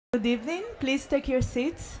Good evening. Please take your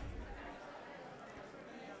seats.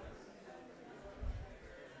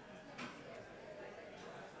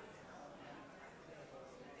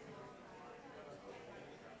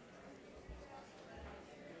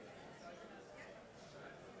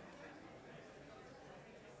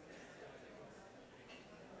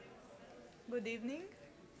 Good evening.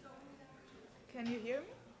 Can you hear me?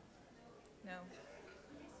 No.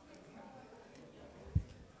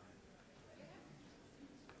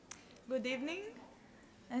 Good evening,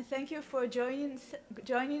 and thank you for joining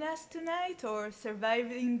us tonight or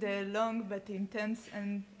surviving the long but intense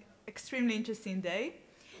and extremely interesting day.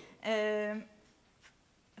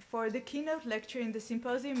 For the keynote lecture in the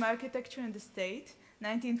Symposium Architecture and the State,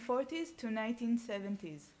 1940s to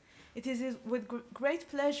 1970s. It is with great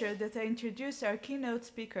pleasure that I introduce our keynote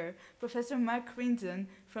speaker, Professor Mark Crinson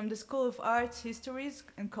from the School of Arts, Histories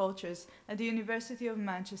and Cultures at the University of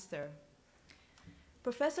Manchester.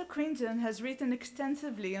 Professor Crinson has written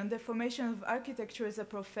extensively on the formation of architecture as a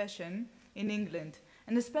profession in England,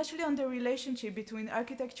 and especially on the relationship between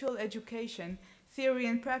architectural education, theory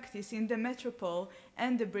and practice in the metropole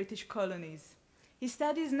and the British colonies. His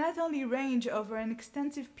studies not only range over an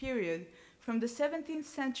extensive period from the 17th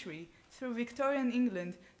century through Victorian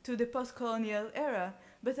England to the post-colonial era,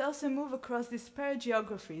 but also move across disparate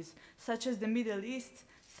geographies such as the Middle East,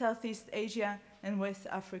 Southeast Asia, and West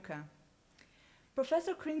Africa.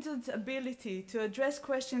 Professor Crinson's ability to address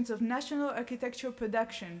questions of national architectural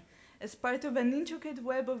production as part of an intricate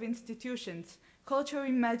web of institutions, cultural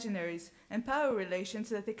imaginaries, and power relations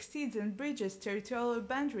that exceeds and bridges territorial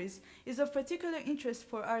boundaries is of particular interest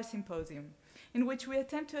for our symposium, in which we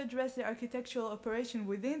attempt to address the architectural operation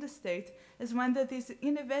within the state as one that is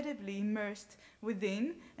inevitably immersed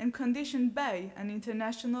within and conditioned by an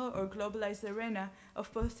international or globalized arena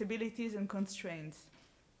of possibilities and constraints.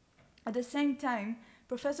 At the same time,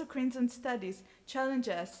 Professor Crinson's studies challenge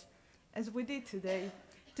us, as we did today,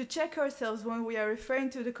 to check ourselves when we are referring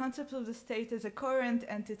to the concept of the state as a coherent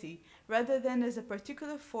entity, rather than as a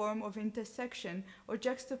particular form of intersection or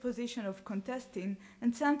juxtaposition of contesting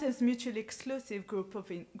and sometimes mutually exclusive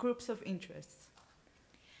groups of interests.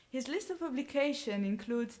 His list of publications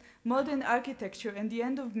includes Modern Architecture and the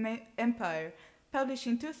End of Empire, published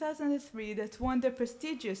in 2003, that won the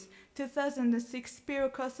prestigious 2006 Spiro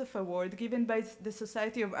Kossov Award given by the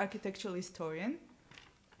Society of Architectural Historians.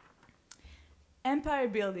 Empire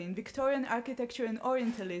Building, Victorian Architecture and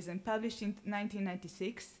Orientalism, published in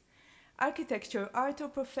 1996. Architecture, Art or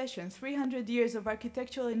Profession, 300 Years of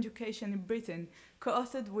Architectural Education in Britain,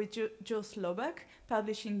 co-authored with Jules Lobach,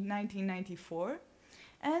 published in 1994.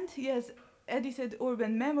 And he has edited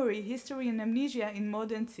Urban Memory, History and Amnesia in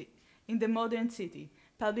the Modern City,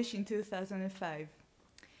 published in 2005.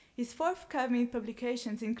 His forthcoming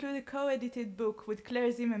publications include a co-edited book with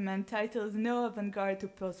Claire Zimmerman titled No Avantgarde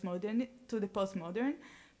to the Postmodern,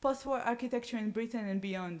 Post-War Architecture in Britain and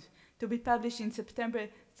Beyond, to be published in September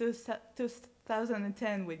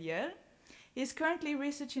 2010 with Yale. He is currently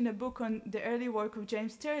researching a book on the early work of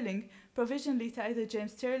James Stirling, provisionally titled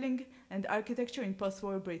James Stirling and Architecture in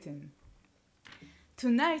Post-War Britain.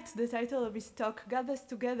 Tonight, the title of his talk gathers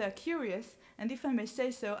together a curious, and if I may say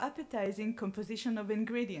so, appetizing composition of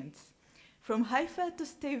ingredients. From Haifa to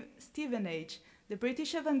Stevenage, the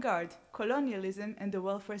British Avantgarde, Colonialism, and the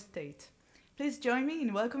Welfare State. Please join me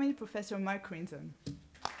in welcoming Professor Mark Crinson.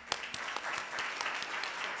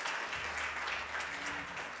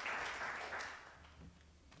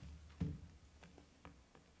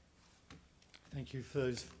 Thank you for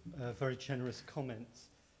those very generous comments.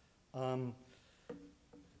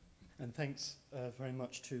 And thanks very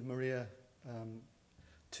much to Maria,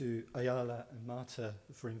 to Ayala and Marta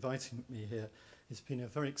for inviting me here. It's been a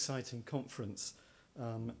very exciting conference,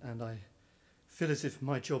 and I feel as if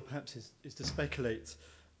my job perhaps is to speculate.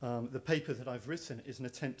 The paper that I've written is an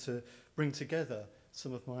attempt to bring together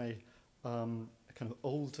some of my kind of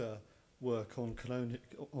older work on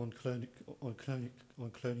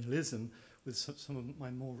colonialism with some of my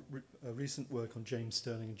more recent work on James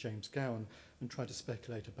Stirling and James Gowan, and try to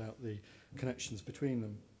speculate about the connections between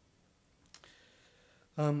them.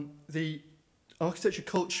 The architecture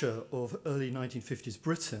culture of early 1950s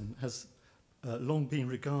Britain has long been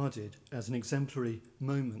regarded as an exemplary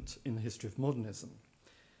moment in the history of modernism.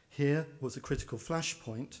 Here was a critical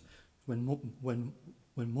flashpoint when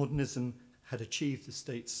modernism had achieved the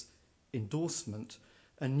state's endorsement,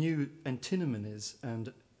 and new antinomies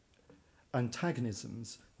and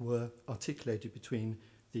antagonisms were articulated between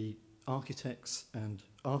the architects and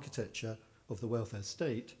architecture of the welfare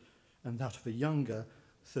state and that of a younger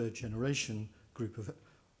third generation group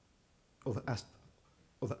of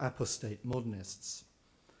apostate modernists.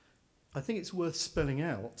 I think it's worth spelling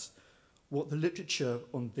out what the literature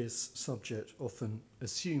on this subject often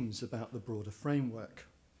assumes about the broader framework.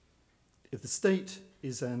 If the state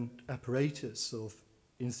is an apparatus of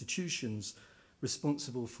institutions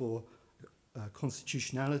responsible for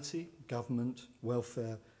constitutionality, government,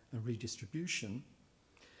 welfare, and redistribution,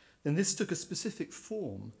 then this took a specific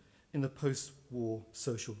form in the post-war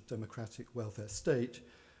social democratic welfare state,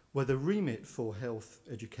 where the remit for health,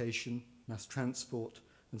 education, mass transport,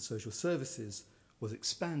 and social services was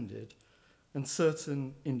expanded, and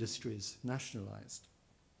certain industries nationalised.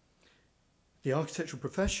 The architectural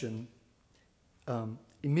profession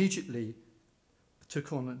immediately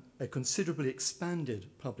took on a considerably expanded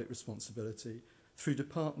public responsibility through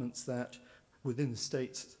departments that, within the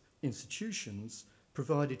state's institutions,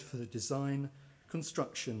 provided for the design,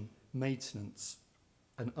 construction, maintenance,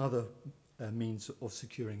 and other means of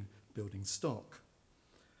securing building stock.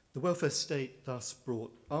 The welfare state thus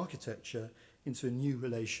brought architecture into a new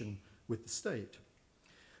relation with the state.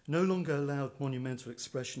 No longer allowed monumental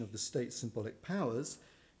expression of the state's symbolic powers,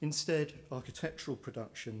 instead architectural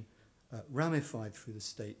production ramified through the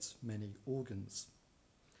state's many organs.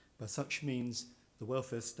 By such means, the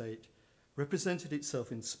welfare state represented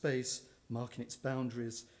itself in space, marking its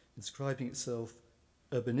boundaries, inscribing itself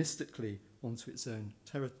urbanistically onto its own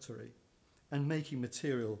territory, and making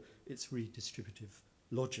material its redistributive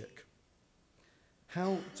logic.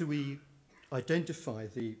 How do we identify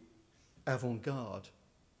the avant-garde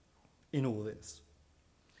in all this?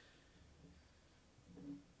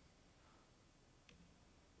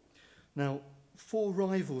 Now, 4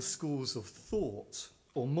 rival schools of thought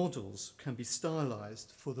or models can be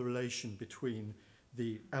stylized for the relation between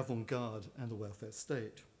the avant-garde and the welfare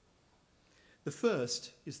state. The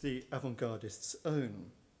first is the avant-gardists'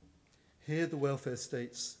 own. Here, the welfare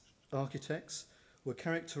state's architects were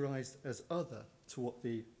characterized as other to what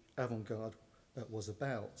the avant-garde was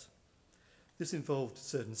about. This involved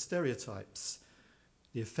certain stereotypes: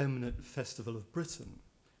 the effeminate festival of Britain,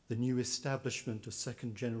 the new establishment of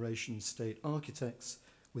second-generation state architects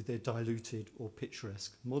with their diluted or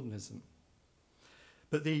picturesque modernism.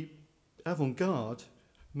 But the avant-garde,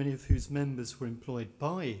 many of whose members were employed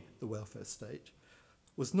by the welfare state,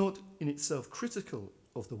 was not in itself critical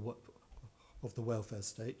of the welfare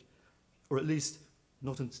state, or at least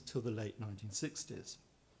not until the late 1960s.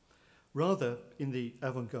 Rather, in the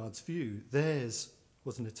avant-garde's view, theirs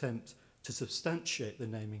was an attempt to substantiate the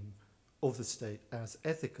naming of the state as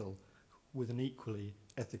ethical, with an equally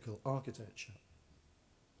ethical architecture.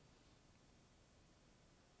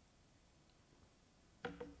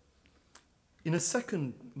 In a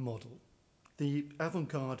second model, the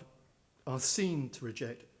avant-garde are seen to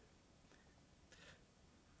reject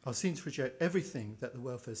everything that the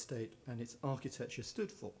welfare state and its architecture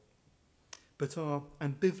stood for, but are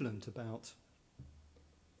ambivalent about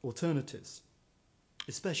alternatives,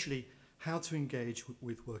 especially how to engage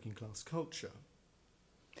with working class culture.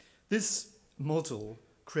 This model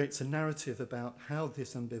creates a narrative about how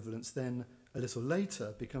this ambivalence then, a little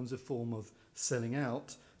later, becomes a form of selling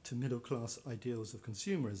out to middle class ideals of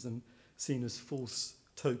consumerism, seen as false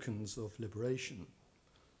tokens of liberation.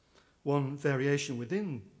 One variation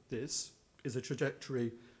within this is a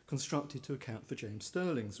trajectory constructed to account for James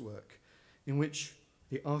Sterling's work, in which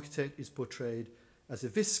the architect is portrayed as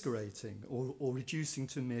eviscerating or reducing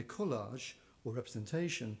to mere collage or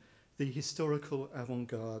representation the historical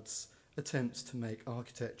avant-garde's attempts to make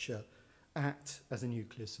architecture act as a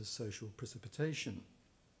nucleus of social precipitation.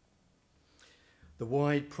 The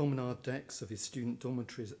wide promenade decks of his student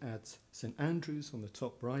dormitories at St Andrews on the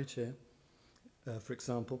top right here, for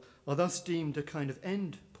example, are thus deemed a kind of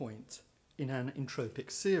end point in an entropic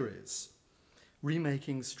series,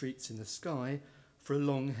 remaking streets in the sky for a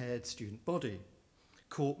long-haired student body,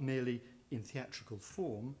 caught merely in theatrical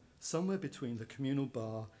form, somewhere between the communal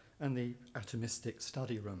bar and the atomistic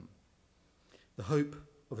study room. The hope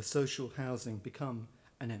of a social housing become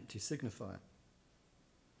an empty signifier.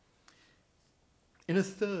 In a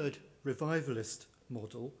third revivalist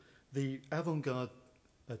model, the avant-garde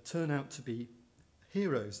turn out to be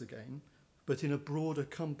heroes again, but in a broader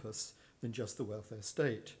compass than just the welfare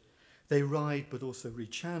state. They ride but also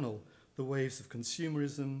rechannel the waves of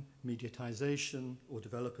consumerism, mediatization, or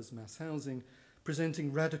developers' mass housing,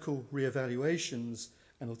 presenting radical re-evaluations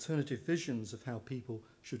and alternative visions of how people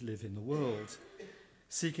should live in the world,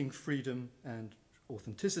 seeking freedom and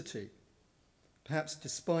authenticity. Perhaps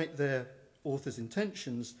despite their author's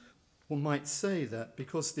intentions, one might say that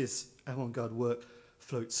because this avant-garde work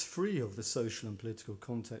floats free of the social and political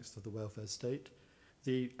context of the welfare state,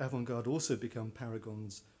 the avant-garde also become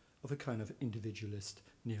paragons of a kind of individualist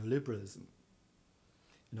neoliberalism.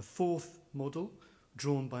 In a fourth model,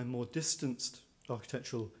 drawn by more distanced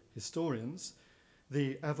architectural historians,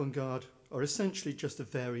 the avant-garde are essentially just a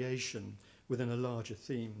variation within a larger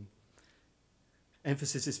theme.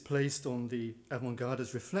 Emphasis is placed on the avant-garde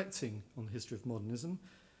as reflecting on the history of modernism,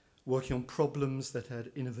 working on problems that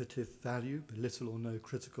had innovative value but little or no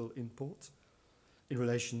critical import in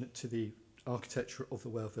relation to the architecture of the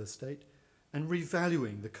welfare state, and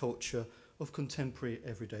revaluing the culture of contemporary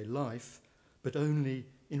everyday life, but only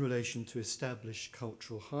in relation to established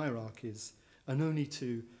cultural hierarchies, and only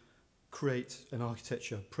to create an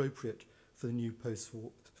architecture appropriate for the new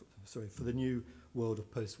for the new world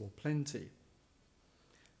of post-war plenty.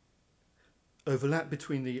 Overlap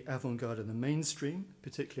between the avant-garde and the mainstream,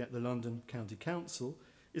 particularly at the London County Council,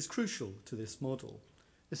 is crucial to this model.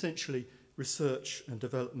 Essentially, research and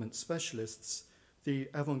development specialists, the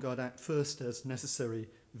avant-garde act first as necessary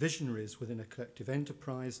visionaries within a collective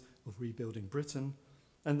enterprise of rebuilding Britain,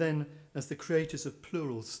 and then as the creators of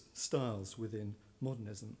plural styles within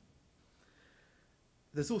modernism.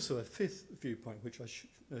 There's also a fifth viewpoint which I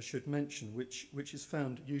should mention, which is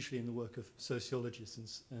found usually in the work of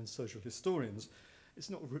sociologists and social historians. It's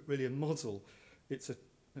not really a model. It's a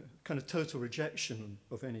kind of total rejection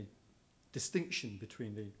of any distinction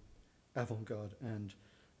between the avant-garde and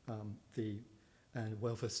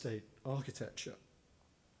welfare state architecture.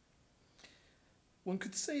 One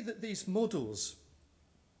could say that these models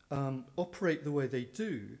operate the way they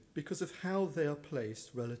do because of how they are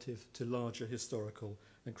placed relative to larger historical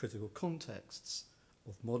and critical contexts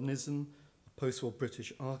of modernism, of post-war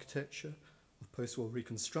British architecture, of post-war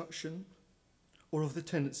reconstruction, or of the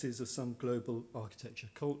tendencies of some global architecture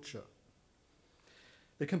culture.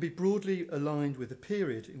 They can be broadly aligned with the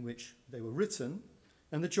period in which they were written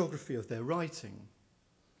and the geography of their writing.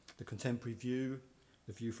 The contemporary view,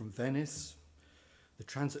 the view from Venice, the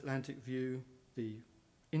transatlantic view, the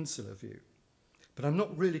insular view. But I'm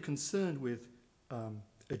not really concerned with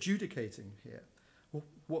adjudicating here.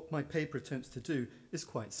 What my paper attempts to do is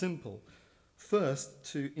quite simple. First,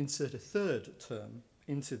 to insert a third term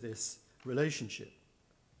into this relationship,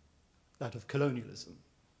 that of colonialism.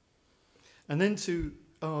 And then to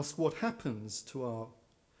ask what happens to our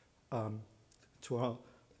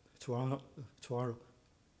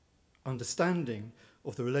understanding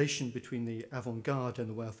of the relation between the avant-garde and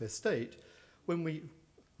the welfare state when we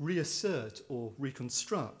reassert or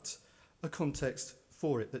reconstruct a context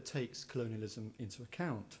for it that takes colonialism into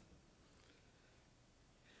account.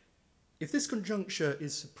 If this conjuncture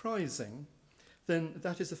is surprising, then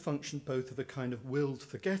that is a function both of a kind of willed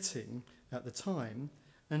forgetting at the time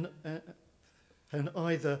and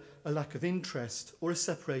either a lack of interest or a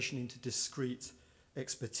separation into discrete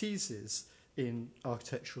expertises in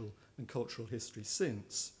architectural and cultural history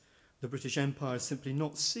since. The British Empire is simply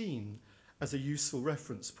not seen as a useful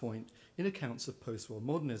reference point in accounts of post-war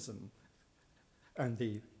modernism and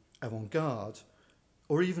the avant-garde,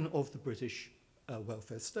 or even of the British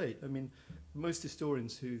welfare state. I mean, most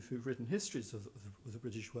historians who've written histories of the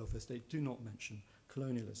British welfare state do not mention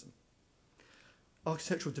colonialism.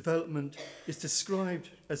 Architectural development is described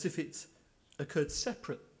as if it occurred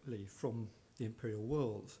separately from the imperial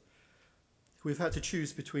world. We've had to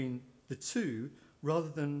choose between the two rather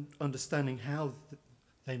than understanding how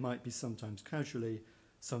they might be sometimes casually,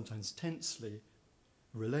 sometimes tensely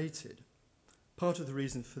related. Part of the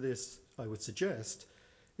reason for this, I would suggest,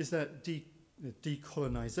 is that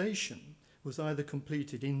decolonization was either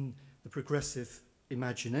completed in the progressive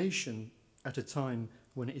imagination at a time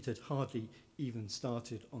when it had hardly even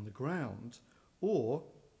started on the ground, or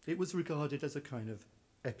it was regarded as a kind of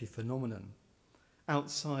epiphenomenon,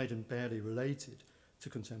 outside and barely related to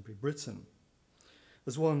contemporary Britain.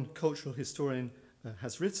 As one cultural historian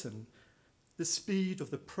has written, the speed of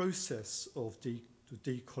the process of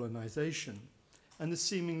decolonization and the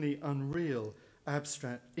seemingly unreal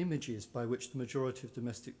abstract images by which the majority of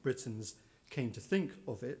domestic Britons came to think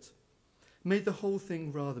of it made the whole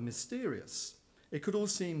thing rather mysterious. It could all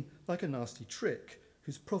seem like a nasty trick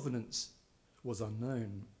whose provenance was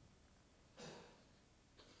unknown.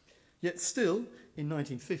 Yet still, in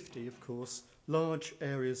 1950, of course, large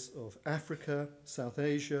areas of Africa, South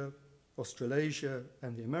Asia, Australasia,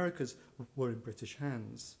 and the Americas were in British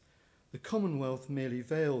hands. The Commonwealth merely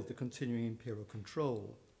veiled the continuing imperial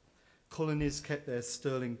control. Colonies kept their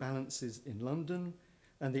sterling balances in London,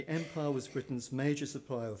 and the empire was Britain's major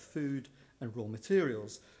supplier of food and raw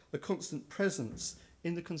materials, a constant presence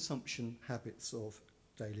in the consumption habits of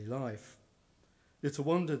daily life. Little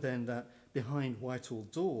wonder then that behind Whitehall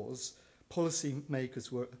doors, policy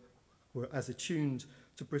makers were as attuned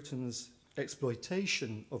to Britain's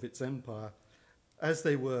exploitation of its empire as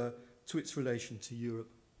they were to its relation to Europe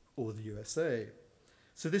or the USA.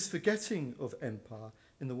 So this forgetting of empire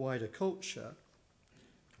in the wider culture,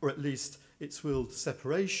 or at least its willed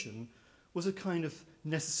separation, was a kind of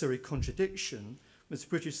necessary contradiction, as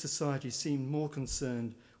British society seemed more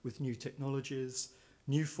concerned with new technologies,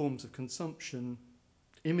 new forms of consumption,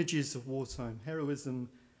 images of wartime heroism,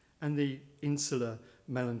 and the insular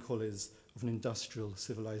melancholies of an industrial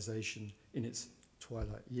civilization in its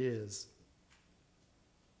twilight years.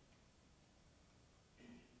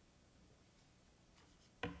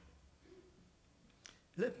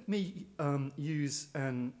 Let me use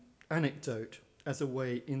an anecdote as a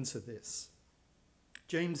way into this.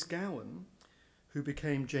 James Gowan, who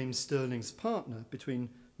became James Stirling's partner between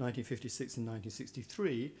 1956 and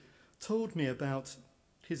 1963, told me about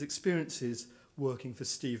his experiences working for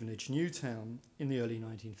Stevenage Newtown in the early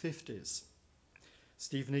 1950s.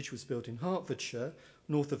 Stevenage was built in Hertfordshire,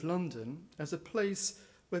 north of London, as a place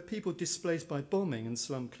where people displaced by bombing and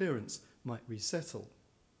slum clearance might resettle.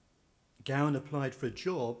 Gowan applied for a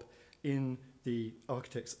job in the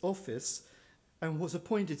architect's office and was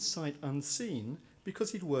appointed sight unseen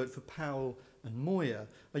because he'd worked for Powell and Moyer,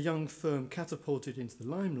 a young firm catapulted into the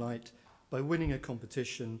limelight by winning a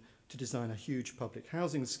competition to design a huge public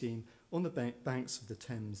housing scheme on the banks of the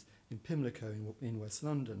Thames in Pimlico in West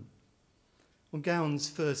London. On Gowan's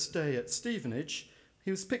first day at Stevenage,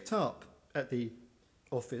 he was picked up at the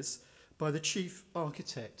office by the chief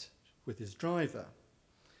architect with his driver.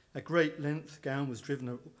 At great length, Gowan was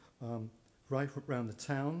driven right around the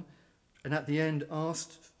town, and at the end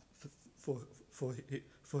asked for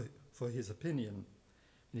his opinion.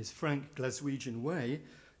 In his frank Glaswegian way,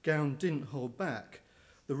 Gowan didn't hold back.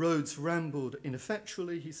 The roads rambled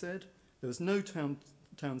ineffectually, he said. There was no town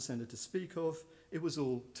centre to speak of. It was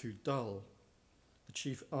all too dull. The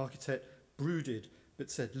chief architect brooded,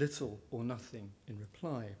 but said little or nothing in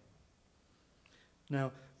reply.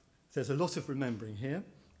 Now, there's a lot of remembering here.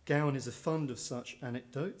 Gowan is fond of such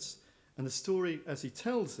anecdotes, and the story as he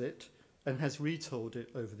tells it, and has retold it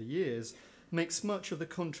over the years, makes much of the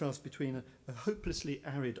contrast between a hopelessly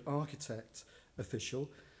arid architect official,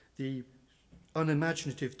 the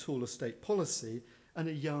unimaginative tool of state policy, and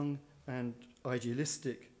a young and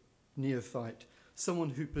idealistic neophyte, someone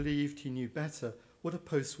who believed he knew better what a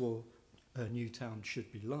post-war Newtown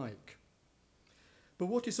should be like. But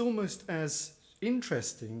what is almost as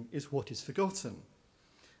interesting is what is forgotten,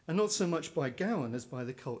 and not so much by Gowan as by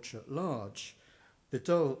the culture at large. The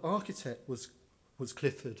dull architect was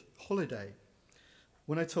Clifford Holliday.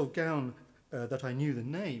 When I told Gowan that I knew the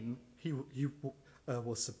name, he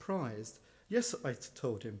was surprised. Yes, I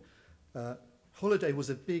told him. Holliday was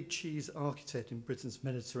a big cheese architect in Britain's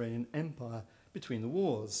Mediterranean empire between the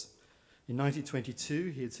wars. In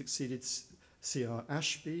 1922, he had succeeded C.R.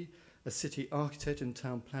 Ashby, a city architect and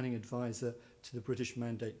town planning advisor to the British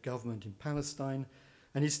Mandate government in Palestine,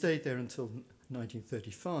 and he stayed there until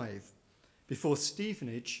 1935. Before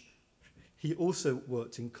Stevenage, he also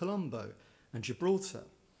worked in Colombo and Gibraltar.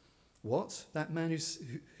 What? That man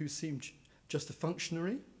who seemed just a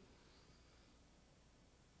functionary?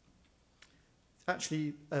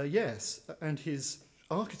 Actually, yes, and his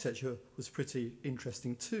architecture was pretty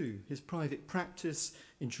interesting too. His private practice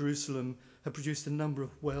in Jerusalem had produced a number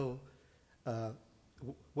of well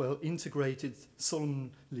integrated,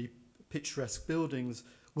 solemnly picturesque buildings,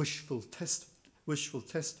 wishful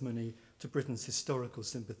testimony to Britain's historical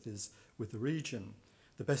sympathies with the region.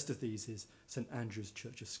 The best of these is St Andrew's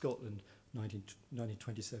Church of Scotland,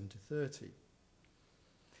 1927 to 30.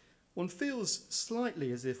 One feels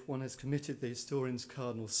slightly as if one has committed the historian's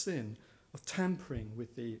cardinal sin of tampering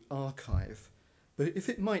with the archive. But if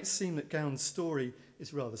it might seem that Gowan's story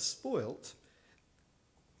is rather spoilt,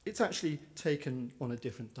 it's actually taken on a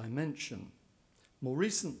different dimension. More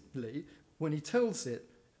recently, when he tells it,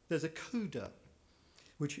 there's a coda,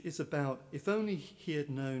 which is about if only he had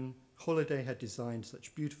known Holliday had designed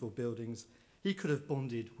such beautiful buildings, he could have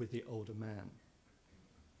bonded with the older man.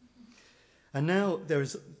 And now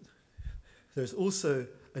there's also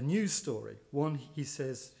a new story, one he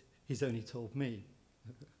says he's only told me.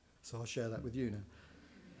 So I'll share that with you now.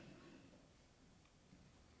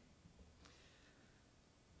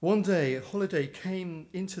 One day, Holliday came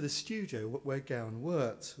into the studio where Gowan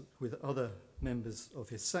worked with other members of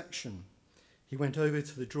his section. He went over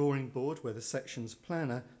to the drawing board where the section's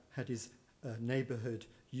planner had his neighbourhood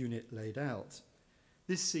unit laid out.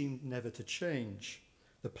 This seemed never to change.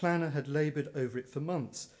 The planner had laboured over it for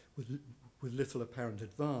months with little apparent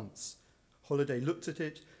advance. Holliday looked at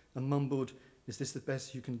it and mumbled, "Is this the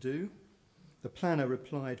best you can do?" The planner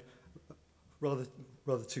replied rather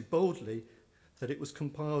too boldly that it was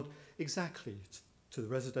compiled exactly to the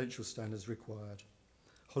residential standards required.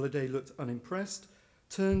 Holiday looked unimpressed,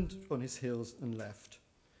 turned on his heels and left.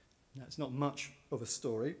 Now, it's not much of a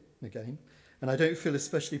story, again, and I don't feel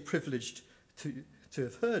especially privileged to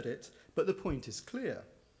have heard it, but the point is clear.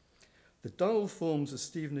 The dull forms of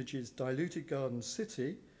Stevenage's diluted garden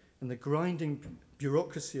city and the grinding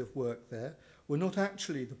bureaucracy of work there were not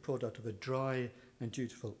actually the product of a dry and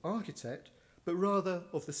dutiful architect, but rather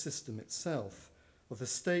of the system itself, of the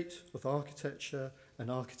state of architecture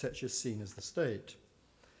and architecture seen as the state.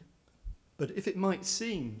 But if it might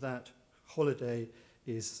seem that Holiday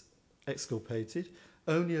is exculpated,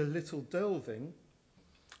 only a little delving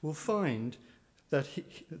will find that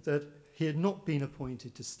he had not been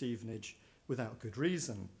appointed to Stevenage without good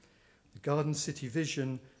reason. The Garden City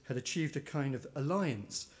vision had achieved a kind of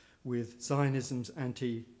alliance with Zionism's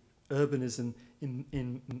anti-urbanism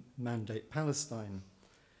in Mandate Palestine,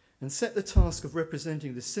 and set the task of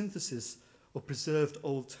representing the synthesis of preserved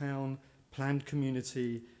old town, planned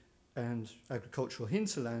community, and agricultural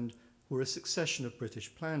hinterland were a succession of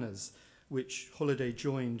British planners, which Holiday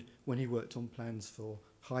joined when he worked on plans for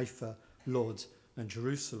Haifa, Lod, and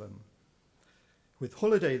Jerusalem. With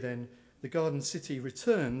Holiday, then, the Garden City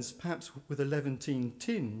returns, perhaps with a Levantine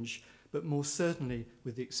tinge, but more certainly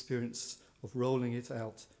with the experience of rolling it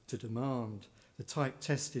out to demand, the type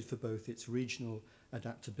tested for both its regional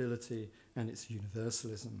adaptability and its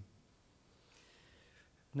universalism.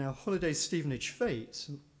 Now, Holiday's Stevenage fate,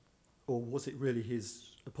 or was it really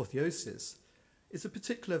his apotheosis, is a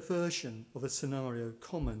particular version of a scenario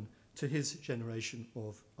common to his generation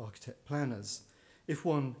of architect planners, if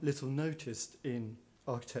one little noticed in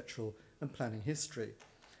architectural and planning history.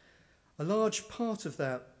 A large part of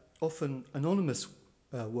that often anonymous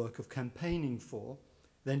work of campaigning for,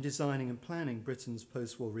 then designing and planning Britain's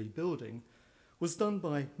post-war rebuilding, was done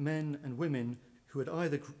by men and women who had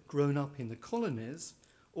either grown up in the colonies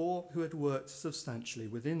or who had worked substantially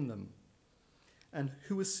within them, and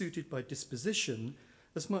who were suited by disposition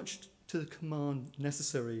as much to the command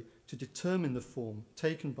necessary to determine the form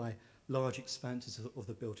taken by large expanses of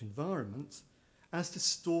the built environment as to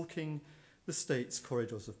stalking the state's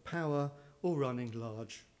corridors of power or running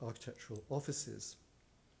large architectural offices.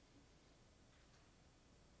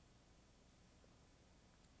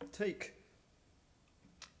 Take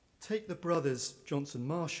the brothers Johnson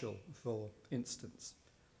Marshall, for instance.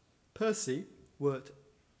 Percy worked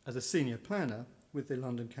as a senior planner with the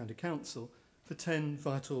London County Council for 10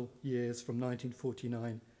 vital years from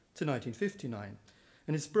 1949 to 1959,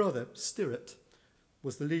 and his brother, Stirrat,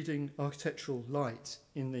 was the leading architectural light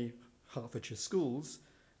in the Hertfordshire schools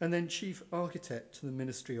and then chief architect to the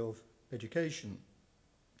Ministry of Education.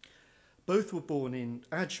 Both were born in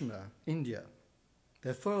Ajmer, India.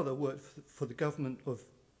 Their father worked for the government of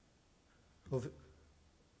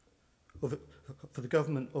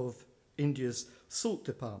India's Salt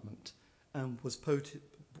Department and was posted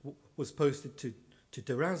to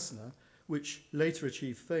Derasna, which later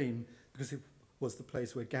achieved fame because it was the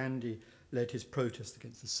place where Gandhi led his protest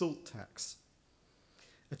against the salt tax.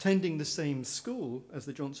 Attending the same school as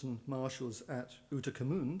the Johnson Marshalls at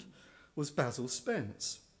Uttakamund was Basil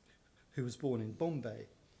Spence, who was born in Bombay.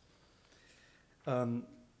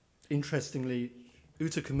 Interestingly,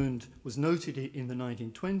 Uttakamund was noted in the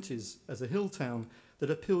 1920s as a hill town that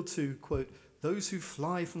appealed to, quote, those who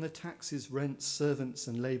fly from the taxes, rents, servants,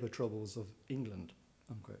 and labour troubles of England,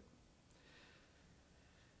 unquote.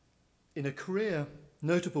 In a career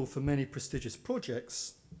notable for many prestigious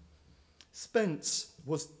projects, Spence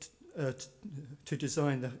was to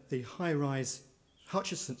design the high-rise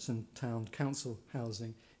Hutchinson Town Council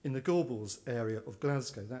housing in the Gorbals area of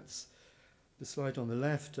Glasgow. That's the slide on the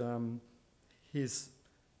left. His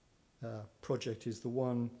project is the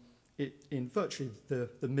one in virtually the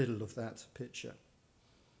middle of that picture.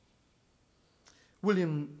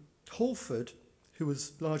 William Halford, who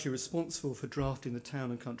was largely responsible for drafting the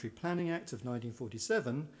Town and Country Planning Act of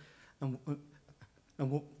 1947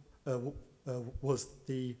 and was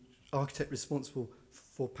the architect responsible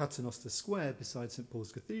for Paternoster Square beside St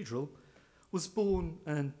Paul's Cathedral, was born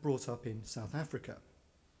and brought up in South Africa.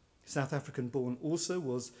 South African born also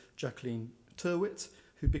was Jacqueline Turwitt,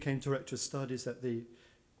 who became Director of Studies at the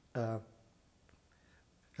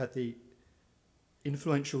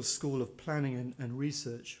influential School of Planning and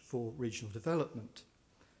Research for Regional Development.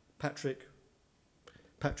 Patrick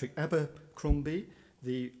Abercrombie,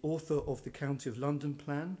 the author of the County of London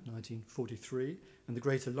Plan, 1943, and the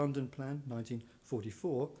Greater London Plan,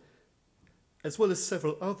 1944, as well as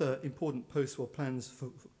several other important post-war plans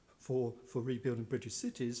for rebuilding British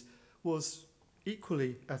cities, was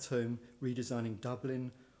equally at home redesigning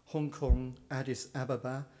Dublin, Hong Kong, Addis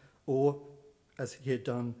Ababa, or, as he had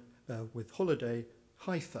done with Holiday,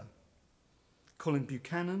 Haifa. Colin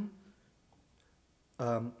Buchanan,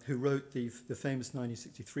 who wrote the famous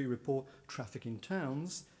 1963 report, Traffic in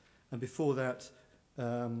Towns, and before that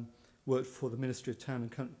worked for the Ministry of Town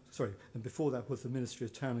and before that was the Ministry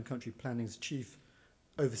of Town and Country Planning's chief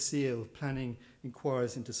overseer of planning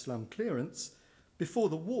inquiries into slum clearance, before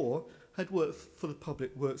the war had worked for the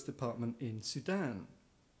Public Works Department in Sudan.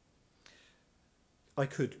 I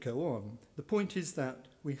could go on. The point is that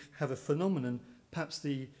we have a phenomenon, perhaps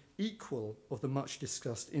the equal of the much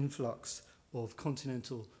discussed influx of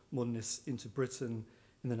continental modernists into Britain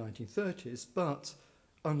in the 1930s, but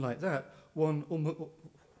unlike that, one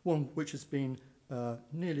which has been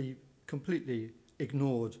nearly completely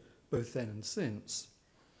ignored both then and since.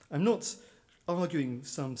 I'm not arguing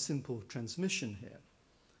some simple transmission here,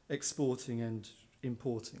 exporting and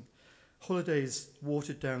importing. Holliday's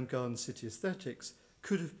watered-down garden city aesthetics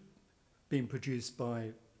could have been produced by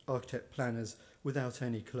architect planners without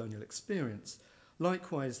any colonial experience.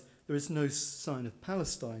 Likewise, there is no sign of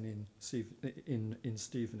Palestine in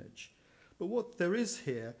Stevenage. But what there is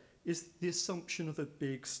here is the assumption of a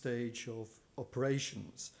big stage of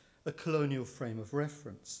operations, a colonial frame of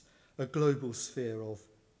reference, a global sphere of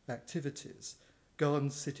activities. Garden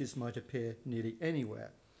cities might appear nearly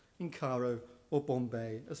anywhere, in Cairo or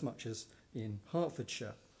Bombay as much as in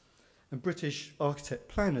Hertfordshire. And British architect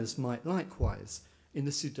planners might likewise in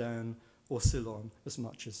the Sudan or Ceylon as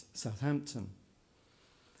much as Southampton.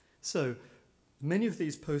 So many of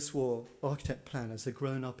these post-war architect planners had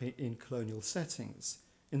grown up in colonial settings,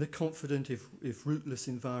 in the confident if rootless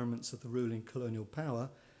environments of the ruling colonial power,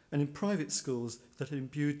 and in private schools that had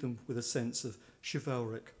imbued them with a sense of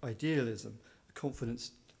chivalric idealism, a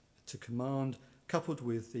confidence to command, coupled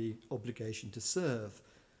with the obligation to serve.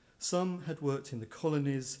 Some had worked in the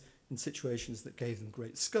colonies in situations that gave them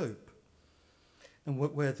great scope, and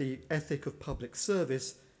where the ethic of public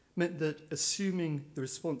service meant that assuming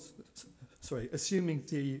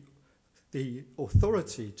the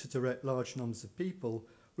authority to direct large numbers of people,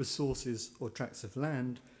 resources, or tracts of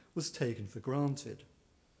land was taken for granted.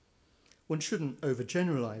 One shouldn't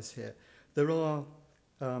overgeneralize here. There are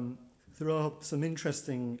some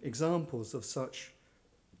interesting examples of such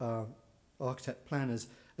architect planners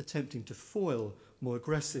attempting to foil more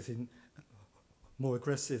aggressive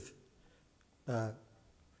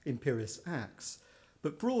imperialist acts.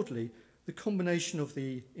 But broadly, the combination of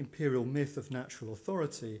the imperial myth of natural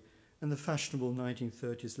authority and the fashionable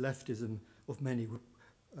 1930s leftism of many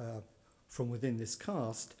from within this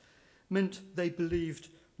caste meant they believed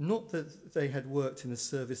not that they had worked in the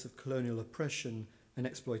service of colonial oppression and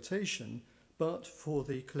exploitation, but for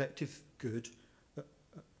the collective good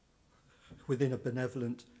within a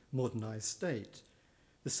benevolent, modernized state.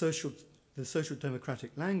 The social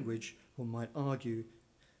democratic language, one might argue,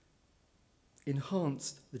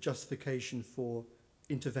 enhanced the justification for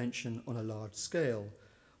intervention on a large scale,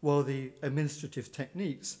 while the administrative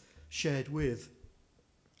techniques shared with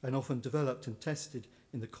and often developed and tested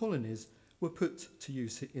in the colonies were put to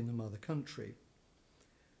use in the mother country.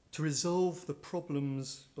 To resolve the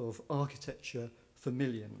problems of architecture for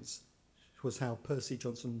millions was how Percy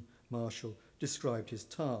Johnson Marshall described his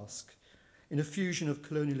task, in a fusion of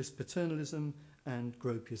colonialist paternalism and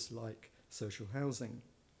Gropius-like social housing.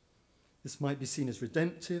 This might be seen as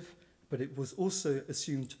redemptive, but it was also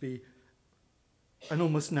assumed to be an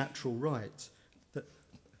almost natural right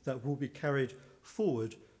that will be carried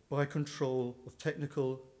forward by control of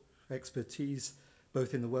technical expertise,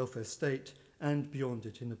 both in the welfare state and beyond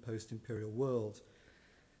it in the post-imperial world.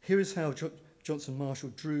 Here is how Johnson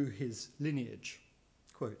Marshall drew his lineage.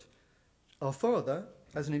 Quote, "Our father,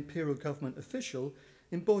 as an imperial government official,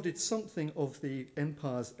 embodied something of the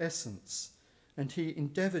empire's essence, and he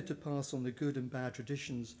endeavoured to pass on the good and bad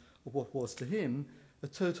traditions of what was to him a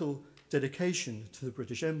total dedication to the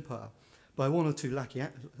British Empire. By one or two lucky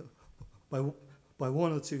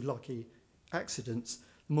accidents,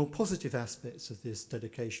 the more positive aspects of this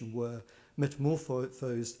dedication were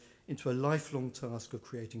metamorphosed into a lifelong task of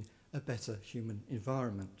creating a better human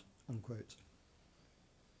environment," unquote.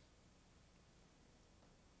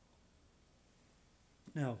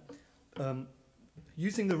 Now,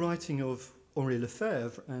 using the writing of Henri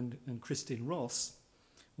Lefebvre and Christine Ross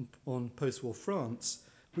on post-war France,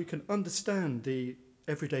 we can understand the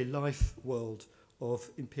everyday life world of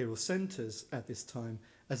imperial centres at this time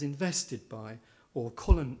as invested by or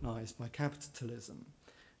colonised by capitalism.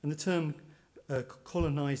 And the term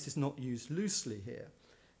colonised is not used loosely here.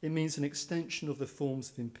 It means an extension of the forms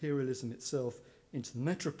of imperialism itself into the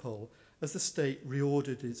metropole as the state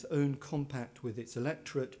reordered its own compact with its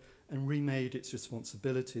electorate and remade its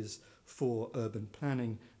responsibilities for urban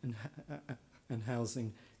planning and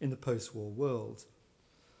housing in the post-war world.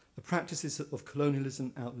 The practices of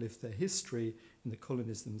colonialism outlived their history in the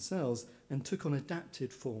colonies themselves and took on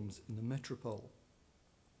adapted forms in the metropole.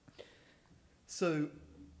 So,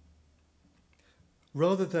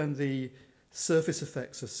 rather than the surface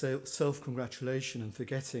effects of self-congratulation and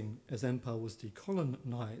forgetting as empire was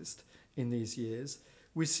decolonized in these years,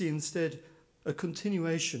 we see instead a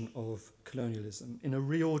continuation of colonialism in a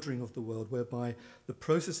reordering of the world whereby the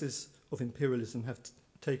processes of imperialism have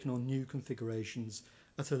taken on new configurations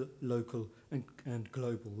at a local and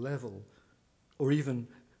global level. Or even,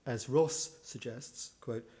 as Ross suggests,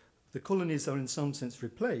 quote, the colonies are in some sense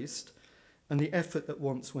replaced, and the effort that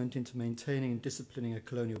once went into maintaining and disciplining a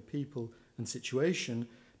colonial people and situation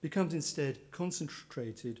becomes instead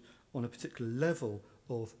concentrated on a particular level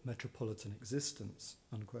of metropolitan existence,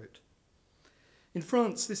 unquote. In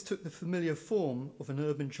France, this took the familiar form of an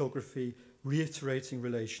urban geography reiterating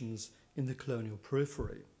relations in the colonial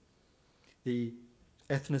periphery. The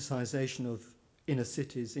ethnicization of inner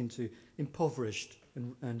cities into impoverished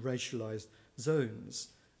and racialized zones,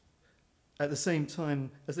 at the same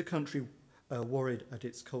time as the country worried at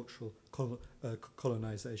its cultural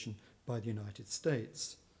colonization by the United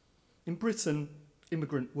States. In Britain,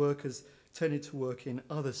 immigrant workers tended to work in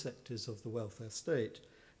other sectors of the welfare state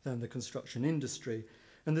than the construction industry,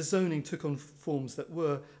 and the zoning took on forms that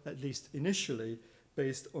were, at least initially,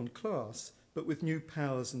 based on class, but with new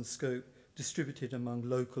powers and scope distributed among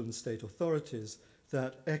local and state authorities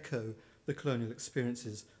that echo the colonial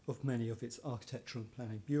experiences of many of its architectural and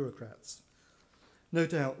planning bureaucrats. No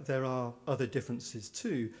doubt there are other differences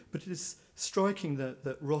too, but it is striking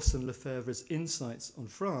that Ross and Lefebvre's insights on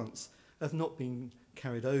France have not been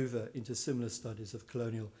carried over into similar studies of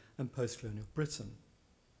colonial and post-colonial Britain.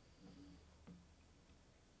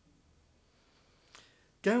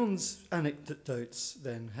 Gowan's anecdotes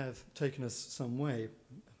then have taken us some way,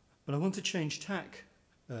 but I want to change tack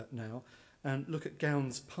now and look at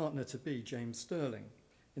Gowan's partner-to-be, James Stirling,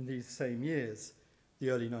 in these same years, the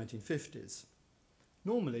early 1950s.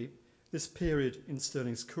 Normally, this period in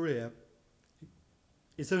Stirling's career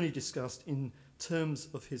is only discussed in terms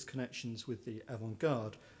of his connections with the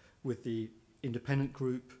Avantgarde, with the independent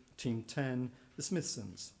group, Team 10, the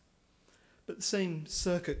Smithsons. But the same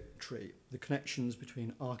circuitry, the connections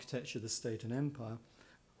between architecture, the state and empire,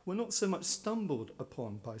 were not so much stumbled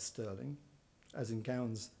upon by Stirling, as in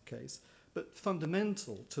Gowan's case, but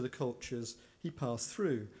fundamental to the cultures he passed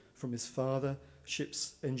through, from his father,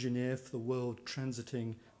 ship's engineer for the world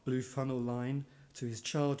transiting Blue Funnel Line, to his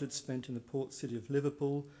childhood spent in the port city of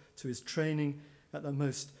Liverpool, to his training at the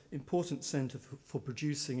most important centre for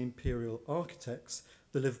producing imperial architects,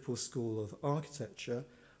 the Liverpool School of Architecture,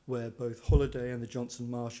 where both Holiday and the Johnson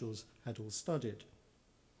Marshalls had all studied.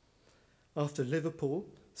 After Liverpool,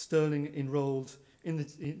 Stirling enrolled in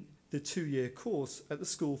the two-year course at the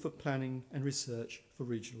School for Planning and Research for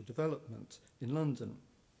Regional Development in London.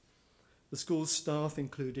 The school's staff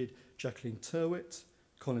included Jacqueline Turwitt,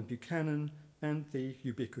 Colin Buchanan, and the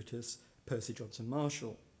ubiquitous Percy Johnson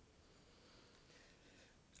Marshall.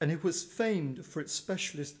 And it was famed for its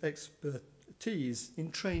specialist expertise in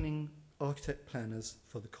training architect planners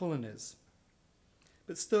for the colonies.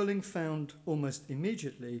 But Stirling found almost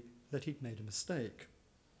immediately that he'd made a mistake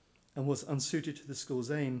and was unsuited to the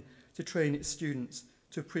school's aim to train its students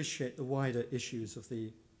to appreciate the wider issues of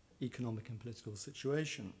the economic and political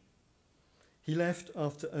situation. He left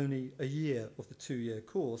after only a year of the two-year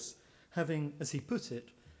course, having, as he put it,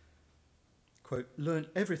 quote, learned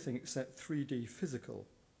everything except 3D physical.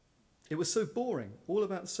 It was so boring, all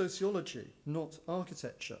about sociology, not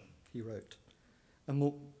architecture, he wrote. And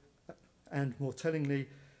more tellingly,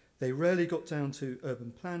 they rarely got down to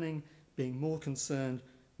urban planning, being more concerned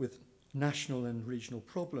with national and regional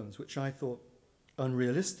problems, which I thought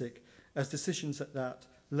unrealistic, as decisions at that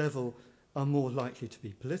level are more likely to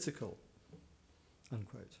be political,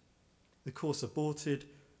 unquote. The course aborted.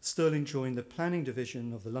 Stirling joined the planning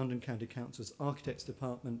division of the London County Council's Architects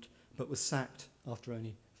Department, but was sacked after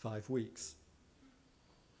only 5 weeks.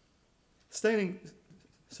 Stirling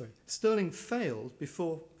failed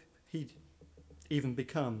before he'd even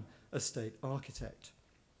become a state architect.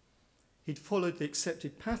 He'd followed the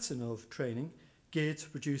accepted pattern of training geared to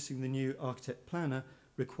producing the new architect planner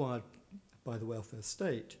required by the welfare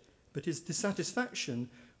state, but his dissatisfaction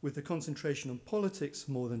with the concentration on politics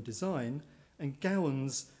more than design, and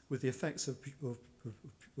Gowan's with the effects of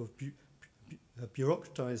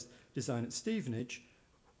bureaucratized design at Stevenage,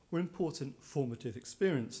 were important formative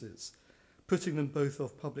experiences, putting them both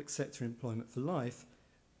off public sector employment for life,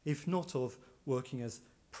 if not of working as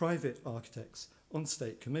private architects on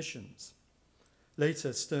state commissions.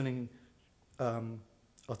 Later, Stirling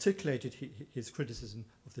articulated his criticism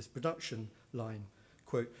of this production line.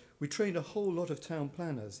 Quote, "We trained a whole lot of town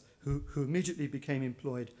planners who immediately became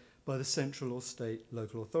employed by the central or state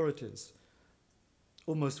local authorities,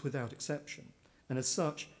 almost without exception, and as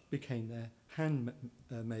such became their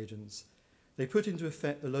handmaidens. They put into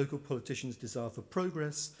effect the local politicians' desire for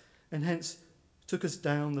progress and hence took us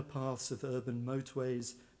down the paths of urban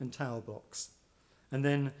motorways and tower blocks. And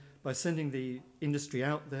then by sending the industry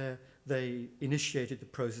out there, they initiated the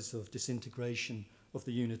process of disintegration of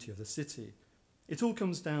the unity of the city. It all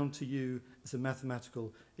comes down to you as a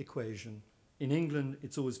mathematical equation. In England,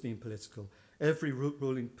 it's always been political. Every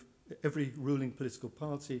ruling political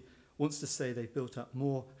party wants to say they built up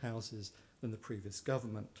more houses than the previous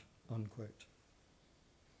government," unquote.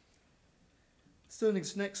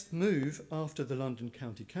 Stirling's next move after the London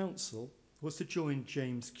County Council was to join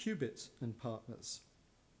James Cubitt and Partners,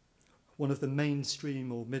 one of the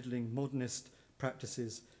mainstream or middling modernist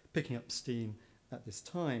practices picking up steam at this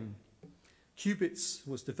time. Cubitt's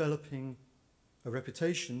was developing a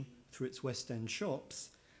reputation through its West End shops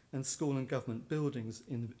and school and government buildings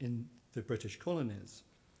in the British colonies.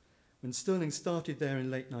 When Stirling started there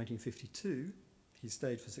in late 1952, he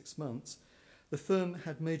stayed for 6 months, the firm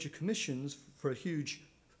had major commissions for a huge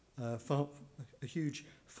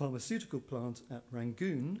pharmaceutical plant at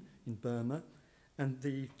Rangoon in Burma and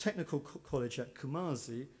the technical college at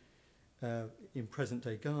Kumasi in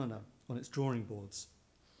present-day Ghana on its drawing boards.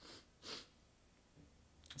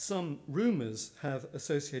 Some rumours have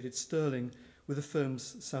associated Stirling with the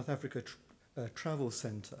firm's South Africa travel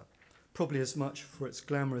centre, probably as much for its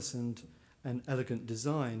glamorous and elegant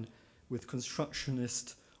design with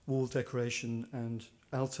constructionist wall decoration and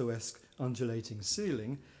alto-esque undulating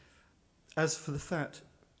ceiling, as for the fact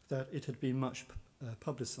that it had been much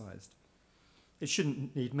publicised. It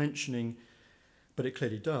shouldn't need mentioning, but it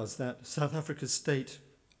clearly does, that South Africa's state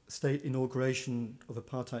inauguration of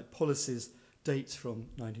apartheid policies dates from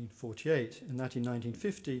 1948, and that in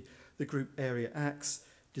 1950 the Group Area Acts,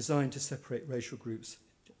 designed to separate racial groups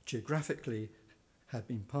geographically, had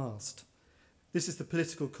been passed. This is the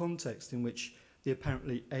political context in which the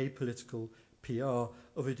apparently apolitical PR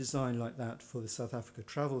of a design like that for the South Africa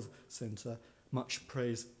Travel Centre, much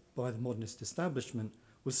praised by the modernist establishment,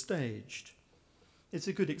 was staged. It's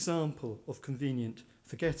a good example of convenient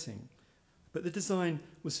forgetting, but the design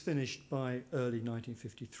was finished by early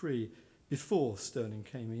 1953, before Stirling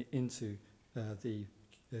came into the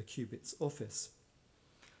Cubitt's office.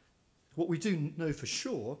 What we do know for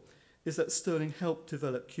sure is that Stirling helped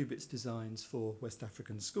develop Cubitt's designs for West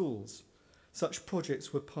African schools. Such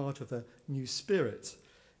projects were part of a new spirit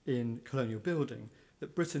in colonial building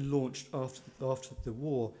that Britain launched after the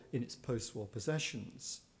war in its post-war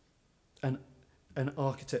possessions, an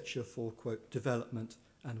architecture for, quote, development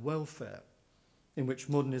and welfare, in which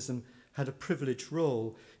modernism had a privileged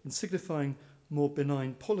role in signifying more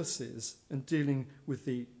benign policies and dealing with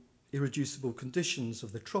the irreducible conditions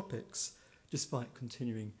of the tropics, despite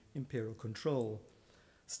continuing imperial control.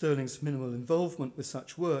 Stirling's minimal involvement with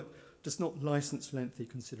such work does not license lengthy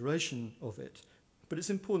consideration of it, but it's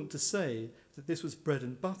important to say that this was bread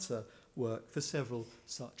and butter work for several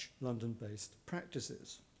such London-based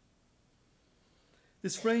practices.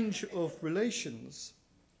 This range of relations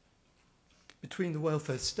between the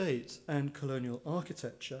welfare state and colonial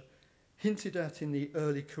architecture, hinted at in the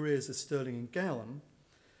early careers of Stirling and Gowan,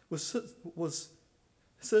 was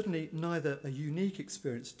certainly neither a unique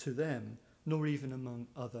experience to them nor even among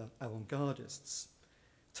other avant-gardists.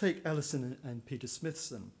 Take Allison and Peter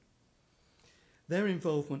Smithson. Their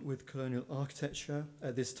involvement with colonial architecture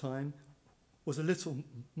at this time was a little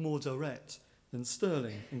more direct than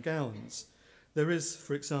Stirling and Gowan's. There is,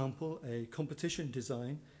 for example, a competition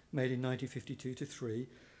design made in 1952-3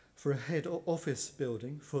 for a head office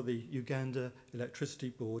building for the Uganda Electricity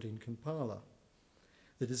Board in Kampala.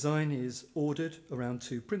 The design is ordered around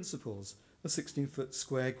two principles: a 16-foot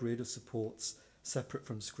square grid of supports separate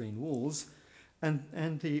from screen walls, and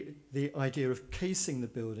the idea of casing the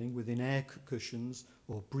building within air cushions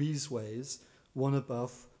or breezeways, one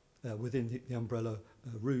above within the umbrella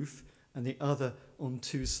roof, and the other on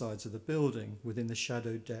two sides of the building within the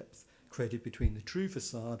shadow depth created between the true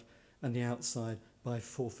facade and the outside by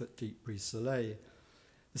 4-foot deep brise-soleil.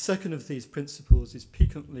 The second of these principles is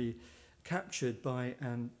piquantly captured by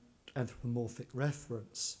an anthropomorphic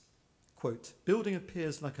reference. Quote, "Building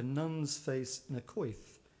appears like a nun's face in a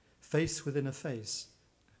coif, face within a face,"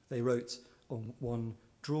 they wrote on one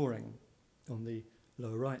drawing on the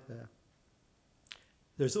lower right there.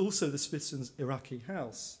 There's also the Smithson's Iraqi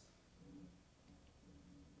house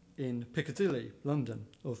in Piccadilly, London,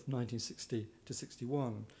 of 1960 to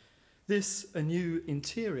 61. This, a new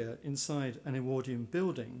interior inside an Edwardian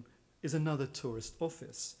building, is another tourist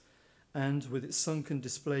office, and with its sunken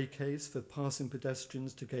display case for passing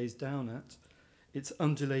pedestrians to gaze down at, its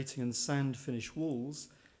undulating and sand-finished walls,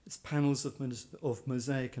 its panels of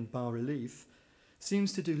mosaic and bas-relief,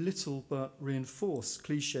 seems to do little but reinforce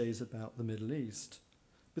cliches about the Middle East.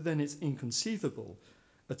 But then it's inconceivable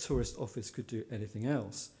a tourist office could do anything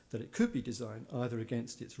else, that it could be designed either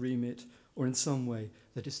against its remit or in some way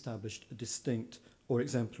that established a distinct or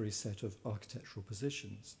exemplary set of architectural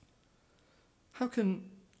positions. How can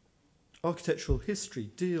architectural history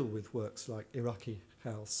deal with works like Iraqi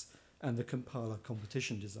House and the Kampala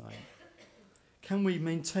competition design? Can we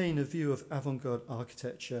maintain a view of avant-garde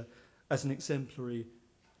architecture as an exemplary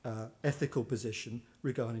ethical position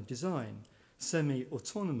regarding design,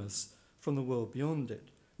 semi-autonomous from the world beyond it,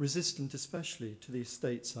 resistant especially to the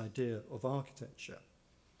state's idea of architecture?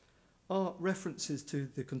 Are references to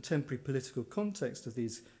the contemporary political context of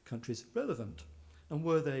these countries relevant? And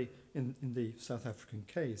were they in the South African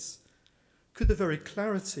case? Could the very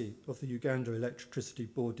clarity of the Uganda Electricity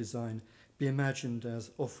Board design be imagined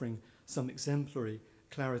as offering some exemplary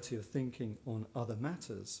clarity of thinking on other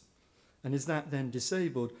matters? And is that then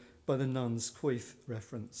disabled by the nun's coif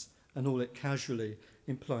reference and all it casually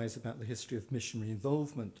implies about the history of missionary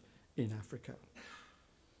involvement in Africa?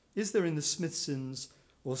 Is there in the Smithson's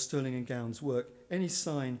or Stirling and Gown's work any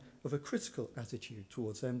sign of a critical attitude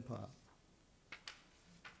towards empire?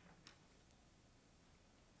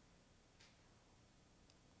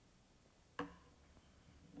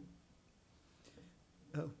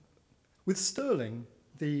 With Stirling,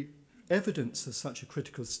 the evidence of such a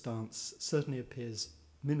critical stance certainly appears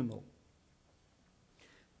minimal.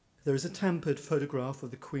 There is a tampered photograph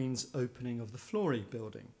of the Queen's opening of the Flory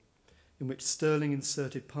building, in which Stirling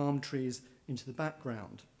inserted palm trees into the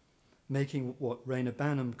background, making what Rayner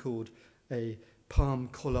Banham called a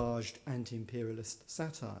palm-collaged anti-imperialist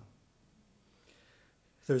satire.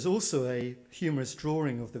 There is also a humorous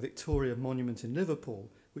drawing of the Victoria Monument in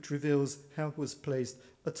Liverpool, which reveals how it was placed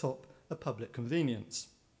atop a public convenience.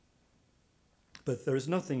 But there is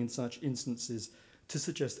nothing in such instances to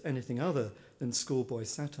suggest anything other than schoolboy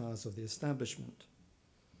satires of the establishment.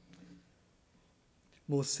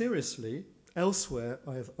 More seriously, elsewhere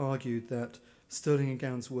I have argued that Stirling and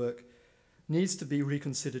Gown's work needs to be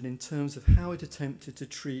reconsidered in terms of how it attempted to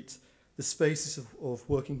treat the spaces of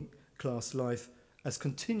working class life as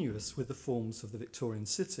continuous with the forms of the Victorian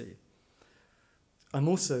city. I'm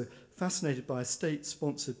also fascinated by a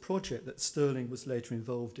state-sponsored project that Stirling was later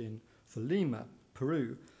involved in for Lima,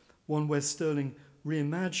 Peru, one where Stirling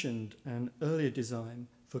reimagined an earlier design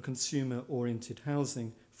for consumer-oriented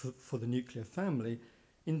housing for the nuclear family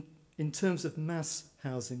in terms of mass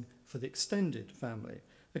housing for the extended family,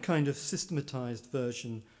 a kind of systematized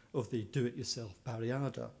version of the do-it-yourself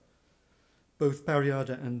barriada. Both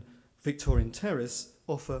barriada and Victorian terrace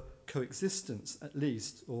offer coexistence at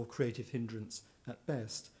least, or creative hindrance at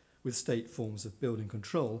best, with state forms of building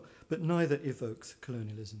control, but neither evokes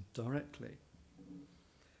colonialism directly.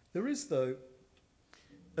 There is, though,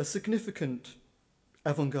 a significant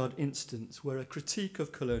avant-garde instance where a critique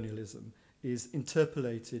of colonialism is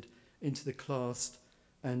interpolated into the classed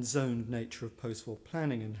and zoned nature of post-war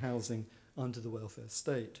planning and housing under the welfare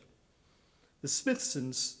state. The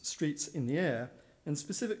Smithson's Streets in the Air, and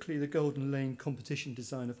specifically the Golden Lane competition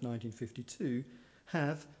design of 1952,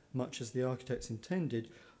 have, much as the architects intended,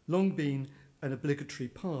 long been an obligatory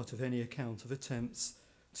part of any account of attempts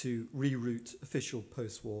to reroute official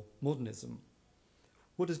post-war modernism.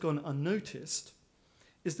 What has gone unnoticed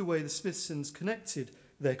is the way the Smithsons connected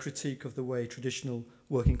their critique of the way traditional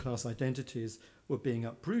working class identities were being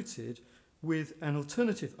uprooted with an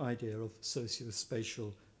alternative idea of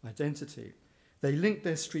socio-spatial identity. They linked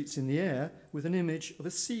their streets in the air with an image of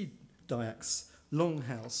a sea dayak's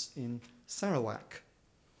longhouse in Sarawak.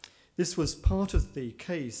 This was part of the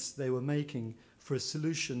case they were making for a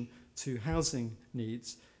solution to housing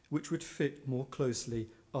needs which would fit more closely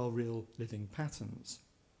our real living patterns.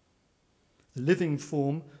 The living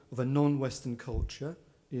form of a non-Western culture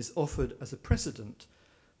is offered as a precedent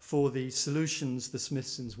for the solutions the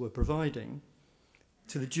Smithsons were providing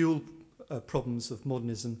to the dual problems of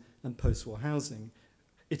modernism and post-war housing.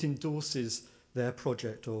 It endorses their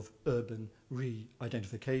project of urban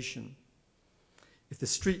re-identification. If the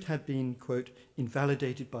street had been, quote,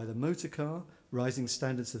 invalidated by the motor car, rising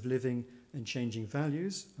standards of living and changing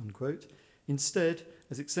values, unquote, instead,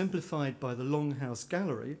 as exemplified by the Longhouse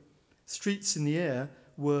Gallery, streets in the air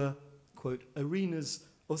were, quote, arenas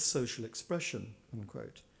of social expression,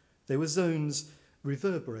 unquote. They were zones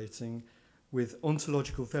reverberating with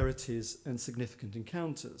ontological verities and significant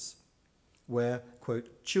encounters. where,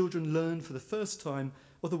 quote, children learn for the first time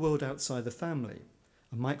of the world outside the family,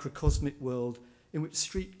 a microcosmic world in which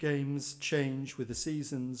street games change with the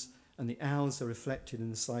seasons and the hours are reflected in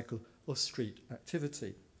the cycle of street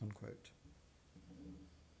activity, unquote.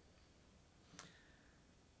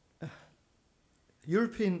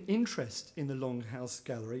 European interest in the Longhouse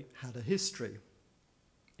Gallery had a history.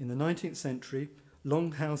 In the 19th century,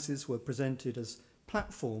 longhouses were presented as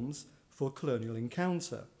platforms for colonial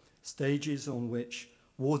encounter, stages on which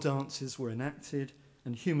war dances were enacted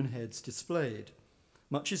and human heads displayed.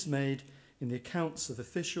 Much is made in the accounts of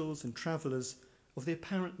officials and travellers of the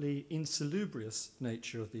apparently insalubrious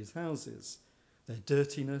nature of these houses, their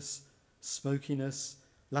dirtiness, smokiness,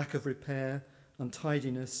 lack of repair,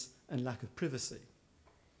 untidiness, and lack of privacy.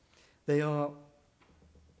 They are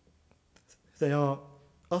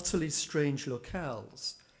utterly strange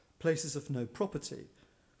locales, places of no property,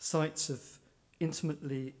 sites of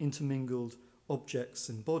intimately intermingled objects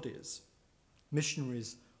and bodies.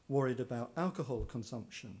 Missionaries worried about alcohol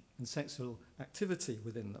consumption and sexual activity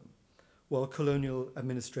within them, while colonial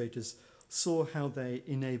administrators saw how they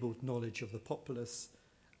enabled knowledge of the populace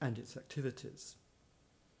and its activities.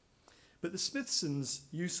 But the Smithsons'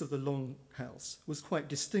 use of the Longhouse was quite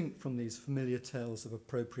distinct from these familiar tales of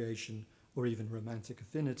appropriation or even romantic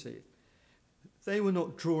affinity. They were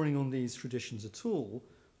not drawing on these traditions at all,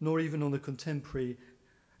 nor even on the contemporary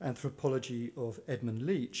anthropology of Edmund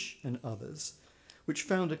Leach and others, which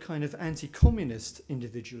found a kind of anti-communist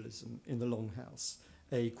individualism in the Longhouse,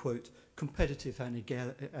 a, quote, competitive and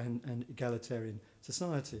egalitarian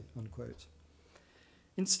society, unquote.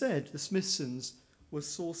 Instead, the Smithsons were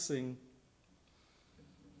sourcing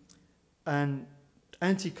an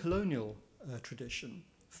anti-colonial tradition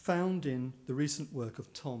found in the recent work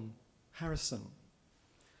of Tom Harrison.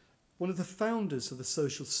 One of the founders of the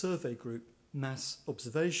social survey group Mass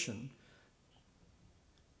Observation,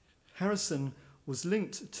 Harrison was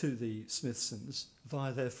linked to the Smithsons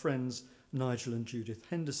via their friends Nigel and Judith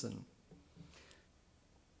Henderson.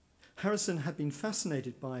 Harrison had been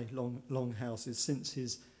fascinated by longhouses since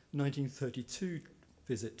his 1932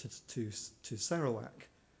 visit to Sarawak.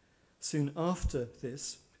 Soon after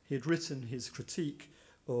this, he had written his critique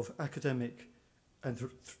of academic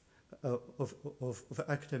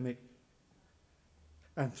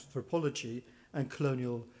anthropology and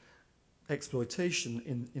colonial exploitation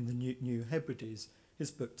in the New Hebrides, his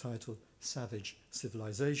book titled Savage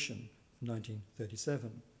Civilization,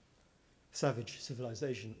 1937. Savage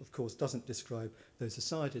civilization, of course, doesn't describe those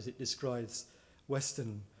societies, it describes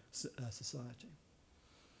Western society.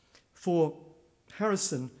 For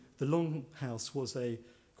Harrison, the Longhouse was a,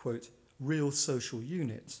 quote, real social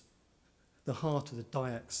unit, the heart of the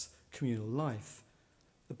Dyak's communal life,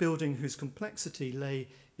 a building whose complexity lay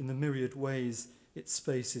in the myriad ways its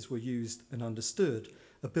spaces were used and understood,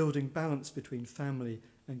 a building balanced between family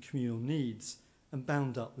and communal needs and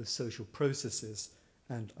bound up with social processes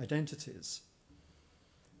and identities.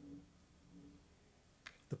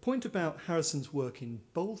 The point about Harrison's work in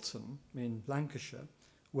Bolton, in Lancashire,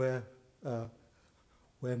 where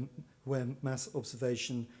mass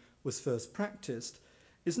observation was first practiced,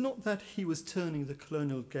 is not that he was turning the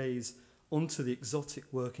colonial gaze onto the exotic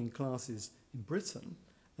working classes in Britain,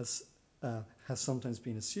 as has sometimes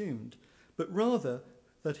been assumed, but rather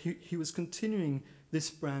that he was continuing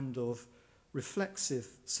this brand of reflexive,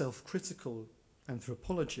 self-critical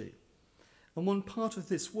anthropology. And one part of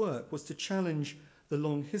this work was to challenge the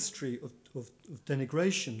long history of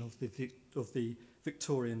denigration of the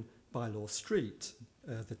Victorian bylaw street,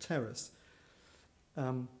 the terrace.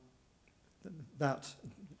 That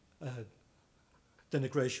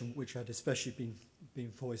denigration which had especially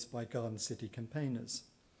been voiced by Garden City campaigners.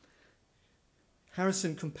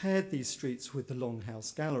 Harrison compared these streets with the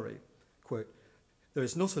Longhouse Gallery. Quote, there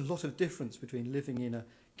is not a lot of difference between living in a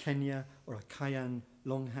Kenya or a Cayenne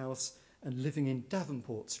longhouse and living in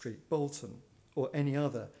Davenport Street, Bolton, or any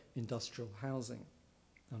other industrial housing,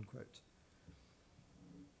 unquote.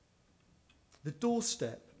 The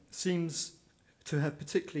doorstep seems to have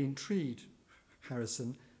particularly intrigued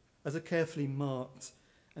Harrison as a carefully marked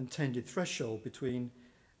and tended threshold between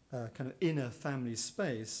kind of inner family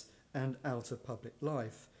space and outer public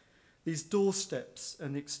life. These doorsteps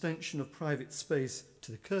and the extension of private space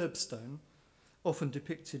to the curbstone, often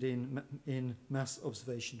depicted in mass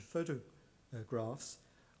observation photographs,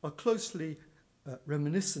 are closely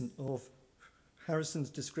reminiscent of Harrison's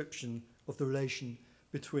description of the relation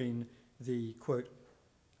between the, quote,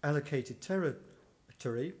 allocated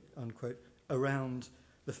territory, unquote, around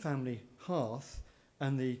the family hearth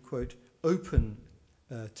and the, quote, open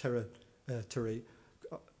territory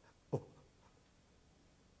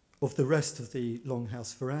of the rest of the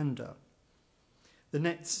Longhouse veranda. The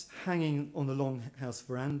nets hanging on the Longhouse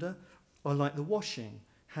veranda are like the washing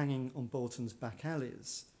hanging on Bolton's back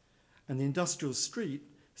alleys, and the industrial street,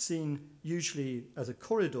 seen usually as a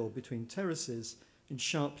corridor between terraces in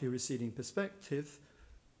sharply receding perspective,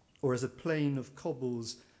 or as a plain of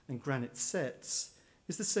cobbles and granite sets,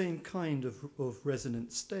 is the same kind of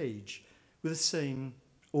resonant stage, with the same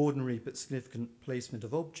ordinary but significant placement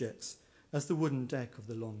of objects as the wooden deck of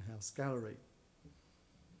the Longhouse Gallery.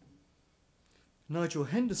 Nigel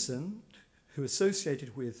Henderson, who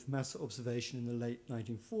associated with mass observation in the late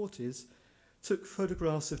 1940s, took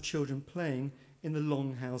photographs of children playing in the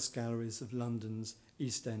Longhouse galleries of London's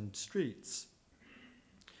East End streets.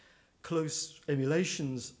 Close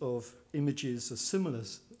emulations of images of similar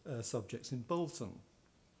subjects in Bolton.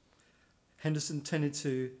 Henderson tended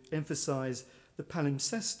to emphasize the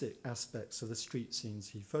palimpsestic aspects of the street scenes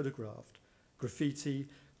he photographed: graffiti,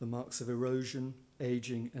 the marks of erosion,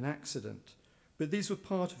 aging, and accident. But these were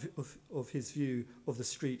part of his view of the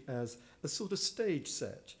street as a sort of stage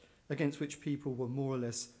set against which people were more or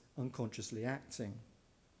less unconsciously acting.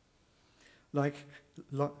 Like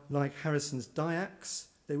Harrison's Dyaks,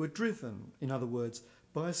 they were driven, in other words,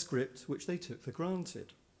 by a script which they took for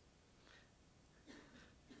granted.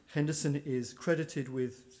 Henderson is credited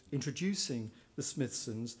with introducing the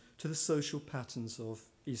Smithsons to the social patterns of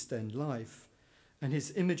East End life, and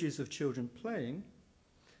his images of children playing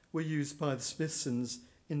were used by the Smithsons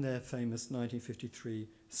in their famous 1953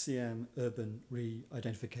 Siam Urban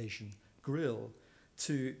Re-Identification Grill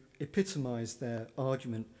to epitomize their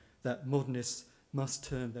argument that modernists must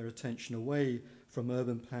turn their attention away from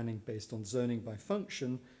urban planning based on zoning by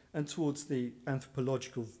function and towards the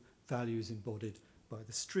anthropological values embodied by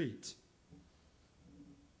the street.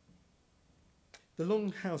 The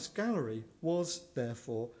Longhouse Gallery was,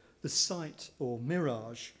 therefore, the site or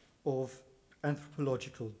mirage of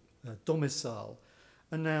anthropological domicile,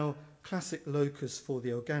 a now classic locus for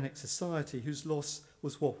the organic society whose loss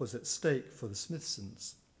was what was at stake for the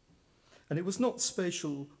Smithsons. And it was not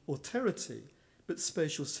spatial alterity, but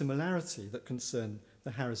spatial similarity that concerned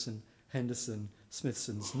the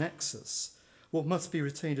Harrison-Henderson-Smithsons nexus. What must be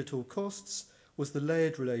retained at all costs was the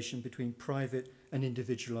layered relation between private and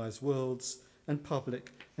individualized worlds and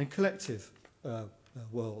public and collective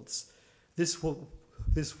worlds. This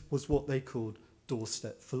was what they called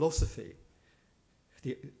doorstep philosophy.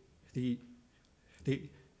 The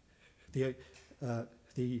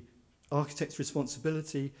architect's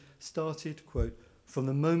responsibility started, quote, from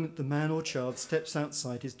the moment the man or child steps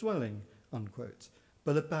outside his dwelling, unquote.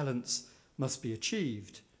 But a balance must be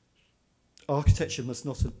achieved. Architecture must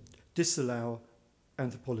not disallow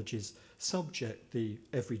anthropology's subject, the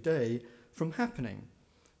everyday, from happening.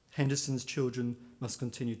 Henderson's children must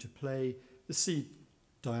continue to play. The sea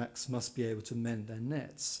Dyaks must be able to mend their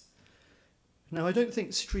nets. Now, I don't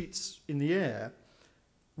think streets in the air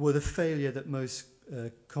were the failure that most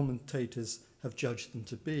commentators have judged them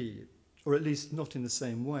to be, or at least not in the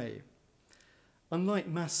same way. Unlike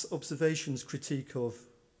mass observation's critique of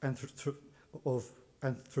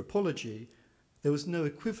anthropology, there was no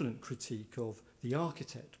equivalent critique of the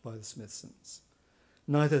architect by the Smithsons.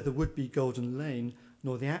 Neither the would-be Golden Lane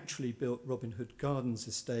nor the actually built Robin Hood Gardens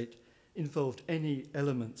estate involved any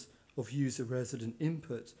element of user-resident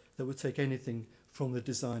input that would take anything from the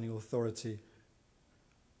designing authority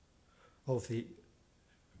of the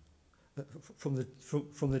from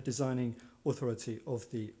the designing authority of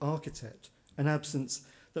the architect, an absence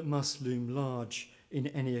that must loom large in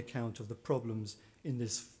any account of the problems in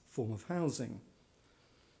this form of housing.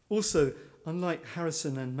 Also, unlike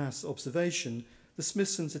Harrison and mass observation, the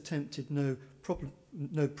Smithsons attempted no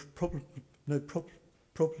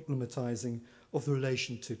problematizing of the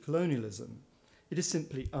relation to colonialism. It is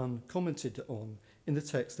simply uncommented on in the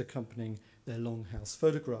text accompanying their Longhouse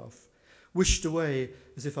photograph, wished away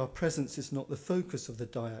as if our presence is not the focus of the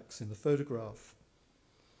Dyaks in the photograph.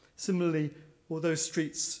 Similarly, although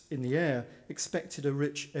streets in the air expected a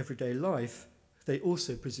rich everyday life, they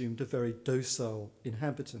also presumed a very docile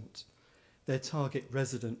inhabitant. Their target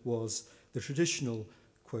resident was the traditional,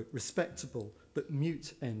 quote, respectable but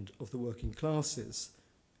mute end of the working classes.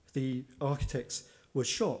 The architects were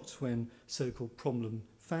shocked when so-called problem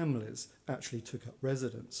families actually took up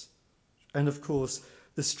residence. And of course,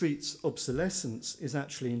 the street's obsolescence is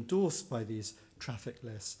actually endorsed by these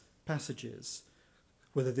traffic-less passages.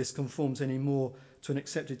 Whether this conforms any more to an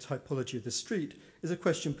accepted typology of the street is a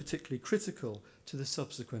question particularly critical to the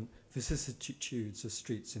subsequent vicissitudes of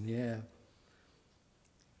streets in the air.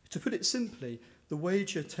 To put it simply, the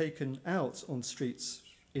wager taken out on streets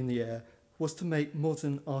in the air was to make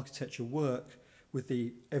modern architecture work with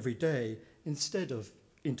the everyday instead of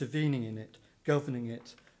intervening in it, governing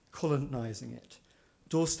it, colonizing it.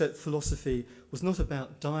 Doorstep philosophy was not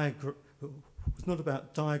about diagramming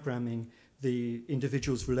the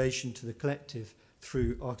individual's relation to the collective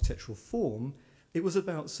through architectural form. It was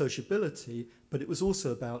about sociability, but it was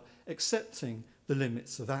also about accepting the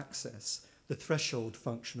limits of access, the threshold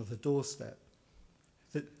function of the doorstep.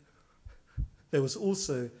 There was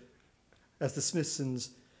also, as the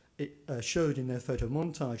Smithsons showed in their photo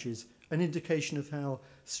montages, an indication of how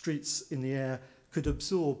streets in the air could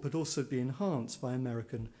absorb but also be enhanced by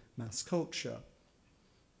American mass culture.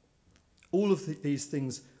 All of these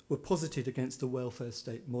things were posited against a welfare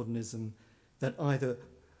state modernism that either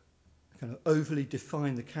kind of overly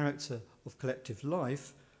defined the character of collective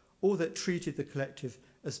life or that treated the collective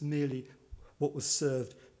as merely what was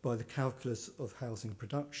served by the calculus of housing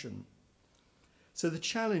production. So the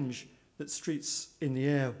challenge that streets in the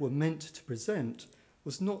air were meant to present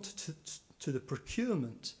was not to the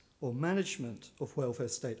procurement or management of welfare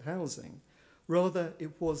state housing, rather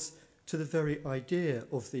it was to the very idea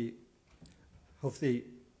of the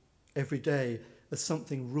everyday as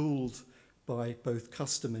something ruled by both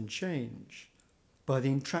custom and change, by the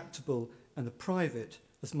intractable and the private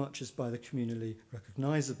as much as by the communally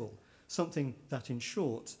recognisable, something that, in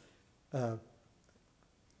short,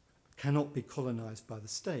 cannot be colonised by the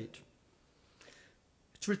state.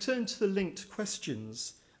 To return to the linked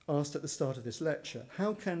questions asked at the start of this lecture,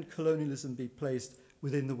 how can colonialism be placed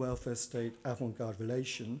within the welfare state avant-garde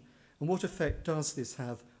relation, and what effect does this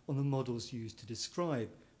have on the models used to describe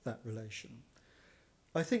that relation?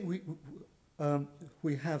 I think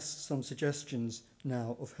we have some suggestions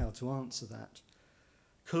now of how to answer that.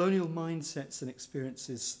 Colonial mindsets and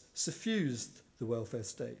experiences suffused the welfare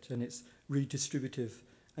state and its redistributive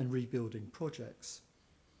and rebuilding projects.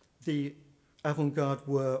 The avant-garde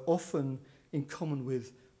were often, in common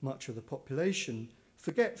with much of the population,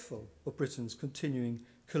 forgetful of Britain's continuing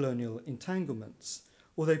colonial entanglements,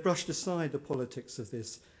 or they brushed aside the politics of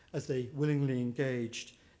this as they willingly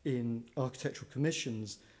engaged in architectural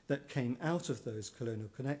commissions that came out of those colonial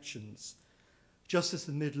connections. Just as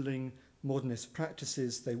the middling modernist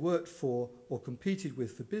practices they worked for or competed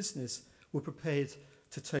with for business were prepared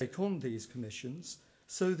to take on these commissions,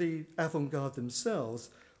 so the avant-garde themselves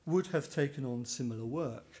would have taken on similar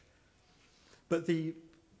work. But the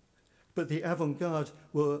avant-garde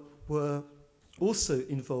were also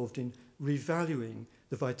involved in revaluing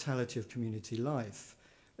the vitality of community life,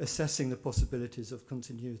 assessing the possibilities of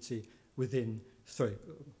continuity with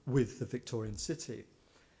the Victorian city.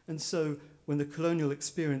 And so when the colonial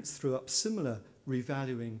experience threw up similar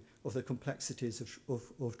revaluing of the complexities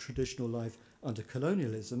of traditional life under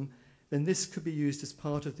colonialism, then this could be used as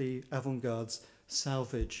part of the avant-garde's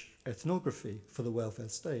salvage ethnography for the welfare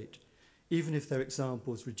state, even if their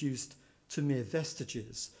examples reduced to mere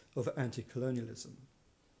vestiges of anti-colonialism.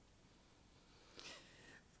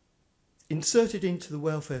 Inserted into the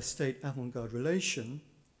welfare state avant-garde relation,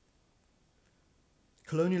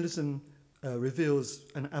 colonialism reveals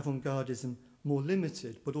an avant-gardism more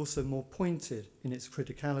limited but also more pointed in its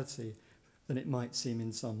criticality than it might seem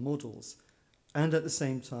in some models, and at the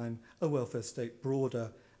same time a welfare state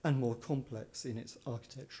broader and more complex in its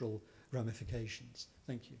architectural ramifications.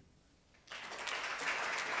 Thank you.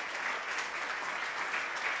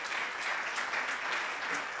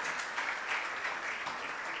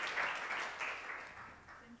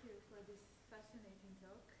 Thank you for this fascinating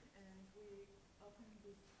talk, and we open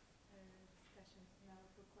this discussion now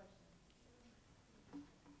for questions.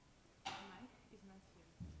 Mike is not here.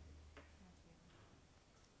 Not here.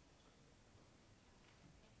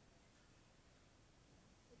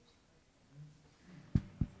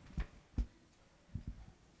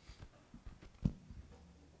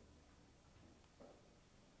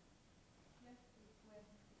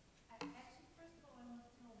 Actually, first of all, I want to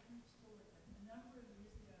tell a brief story. A number of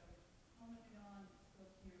years ago, Helmut spoke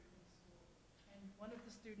here in the school. And one of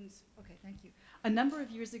the students, okay, thank you. A number of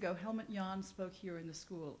years ago, Helmut Jahn spoke here in the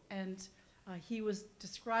school. And he was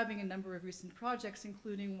describing a number of recent projects,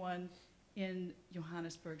 including one in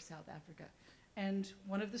Johannesburg, South Africa. And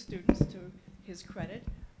one of the students, to his credit,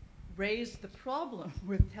 raised the problem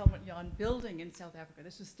with Helmut Jahn building in South Africa.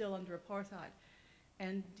 This was still under apartheid.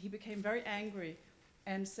 And he became very angry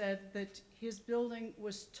and said that his building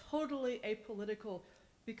was totally apolitical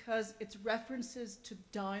because its references to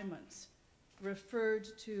diamonds referred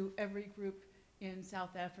to every group in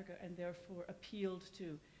South Africa and therefore appealed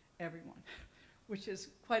to everyone, which is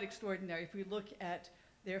quite extraordinary if we look at,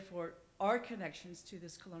 therefore, our connections to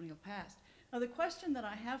this colonial past. Now, the question that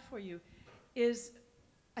I have for you is,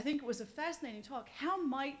 I think it was a fascinating talk, how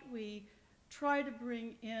might we try to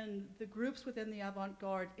bring in the groups within the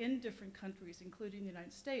avant-garde in different countries, including the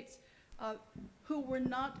United States, who were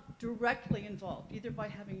not directly involved, either by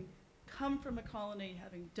having come from a colony,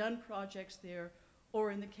 having done projects there,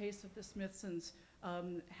 or in the case of the Smithsons,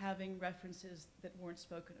 having references that weren't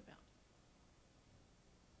spoken about.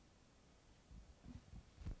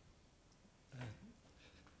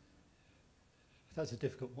 That's a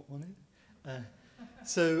difficult one.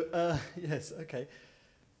 Yes, okay.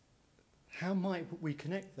 How might we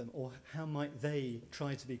connect them, or how might they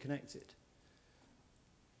try to be connected?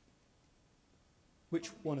 Which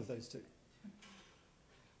one of those two?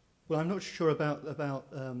 Well, I'm not sure about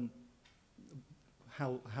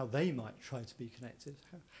how they might try to be connected.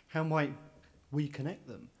 How might we connect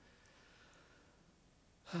them?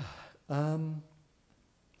 I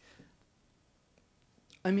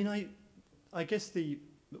mean, I guess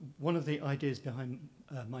one of the ideas behind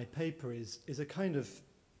my paper is a kind of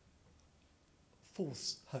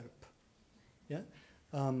false hope, yeah,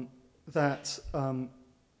 that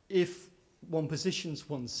if one positions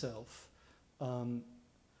oneself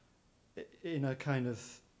in a kind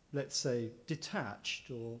of, let's say,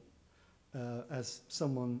 detached, or as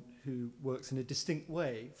someone who works in a distinct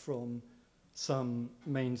way from some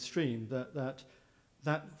mainstream, that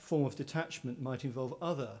form of detachment might involve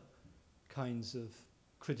other kinds of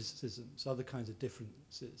criticisms, other kinds of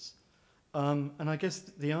differences. And I guess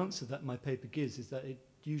the answer that my paper gives is that it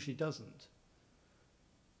usually doesn't.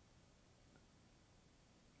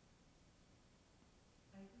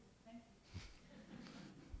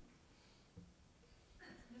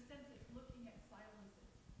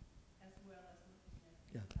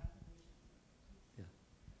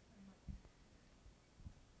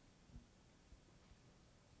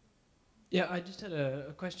 Yeah, I just had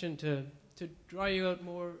a question to draw you out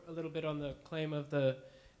more a little bit on the claim of the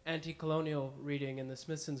anti-colonial reading in the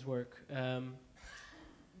Smithsons' work. An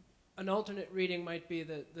alternate reading might be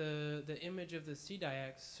that the image of the sea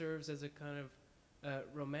dyacs serves as a kind of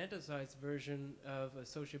romanticized version of a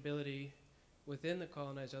sociability within the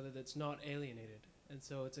colonized other that's not alienated. And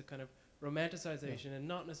so it's a kind of romanticization and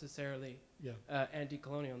not necessarily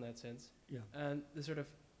anti-colonial in that sense. Yeah. And the sort of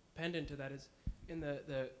pendant to that is in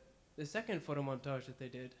the second photo montage that they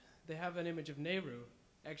did, they have an image of Nehru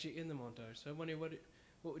actually in the montage. So I'm wondering what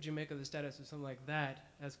would you make of the status of something like that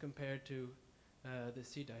as compared to the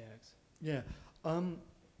sea dyacs? Yeah,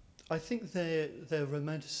 I think they're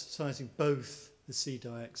romanticising both the sea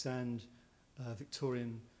dyacs and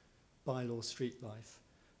Victorian bylaw street life,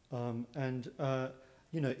 and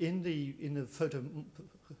you know, in the photo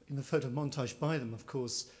montage by them, of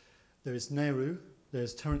course, there is Nehru,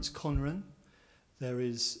 there's Terence Conran, there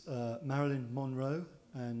is Marilyn Monroe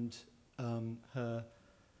and her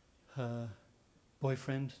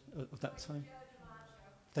boyfriend of that time.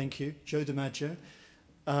 Thank you, Joe DiMaggio.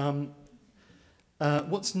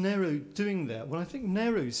 What's Nehru doing there? Well, I think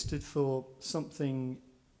Nehru stood for something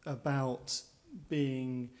about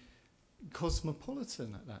being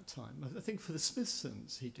cosmopolitan at that time. I think for the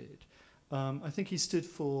Smithsons he did. I think he stood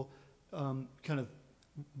for kind of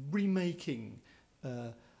remaking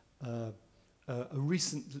a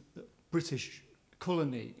recent British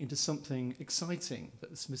colony into something exciting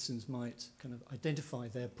that the Smithsons might kind of identify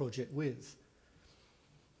their project with.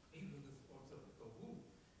 Even the sponsor of Corbu,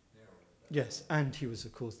 Nehru. Yes, and he was,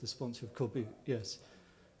 of course, the sponsor of Corbu. Yes,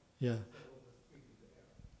 yeah,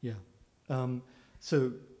 yeah.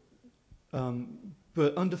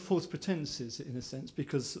 But under false pretenses, in a sense,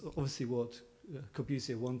 because obviously what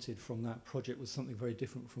Corbusier wanted from that project was something very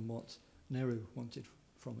different from what Nehru wanted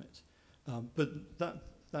from it. But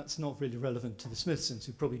that's not really relevant to the Smithsons,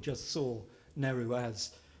 who probably just saw Nehru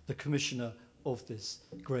as the commissioner of this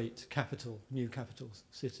great capital, new capital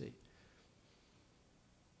city.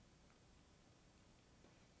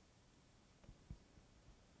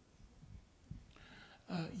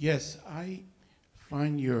 Yes, I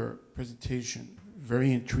find your presentation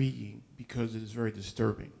very intriguing because it is very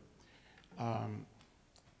disturbing.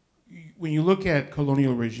 When you look at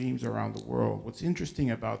colonial regimes around the world, what's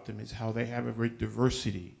interesting about them is how they have a great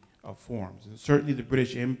diversity of forms. And certainly the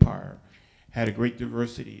British Empire had a great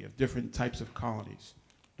diversity of different types of colonies,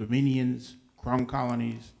 dominions, crown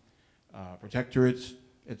colonies, protectorates,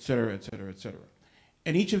 et cetera, et cetera, et cetera.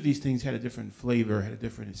 And each of these things had a different flavor, had a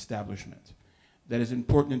different establishment. That is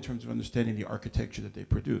important in terms of understanding the architecture that they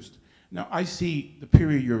produced. Now, I see the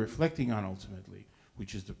period you're reflecting on ultimately,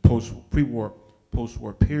 which is the pre-war,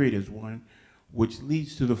 post-war period, as one which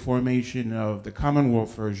leads to the formation of the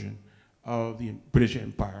Commonwealth version of the British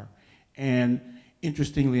Empire. And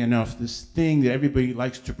interestingly enough, this thing that everybody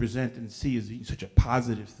likes to present and see as such a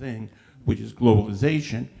positive thing, which is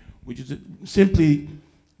globalization, which is simply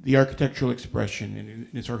the architectural expression in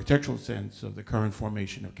its architectural sense of the current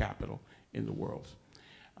formation of capital in the world.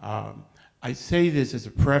 I say this as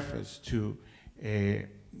a preface to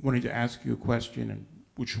wanting to ask you a question, and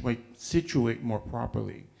which might situate more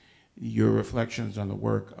properly your reflections on the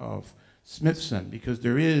work of Smithson, because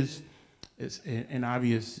there is an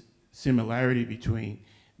obvious similarity between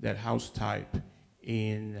that house type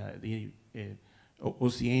in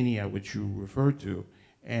Oceania, which you referred to,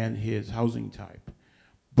 and his housing type.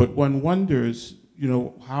 But one wonders, you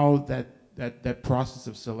know, how that process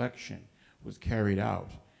of selection was carried out,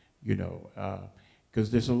 you know, because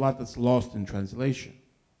there's a lot that's lost in translation,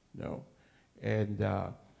 you know, and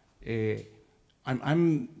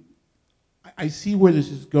I see where this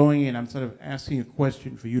is going, and I'm sort of asking a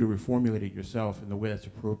question for you to reformulate it yourself in the way that's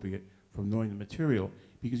appropriate from knowing the material,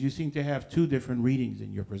 because you seem to have two different readings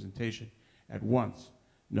in your presentation at once.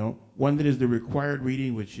 You know, one that is the required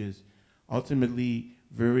reading, which is ultimately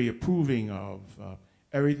very approving of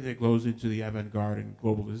everything that goes into the avant-garde and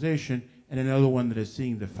globalization, and another one that is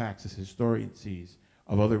seeing the facts as historian sees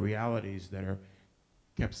of other realities that are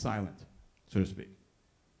kept silent, so to speak.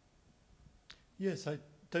 Yes, I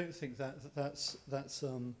don't think that's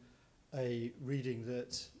a reading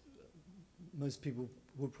that most people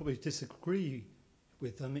would probably disagree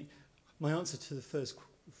with. I mean, my answer to the first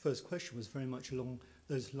question was very much along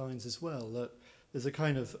those lines as well. That there's a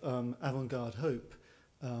kind of avant-garde hope,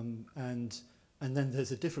 and then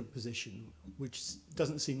there's a different position which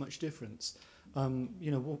doesn't see much difference.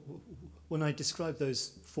 You know, when I describe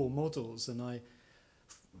those four models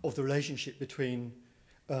of the relationship between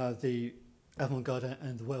the avant-garde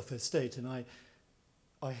and the welfare state, and I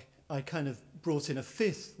kind of brought in a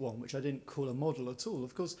fifth one, which I didn't call a model at all.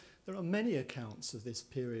 Of course, there are many accounts of this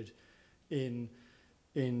period in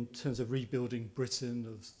terms of rebuilding Britain,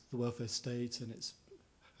 of the welfare state and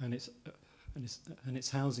its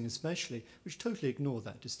housing especially, which totally ignore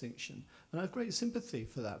that distinction. And I have great sympathy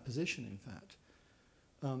for that position, in fact.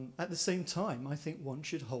 At the same time, I think one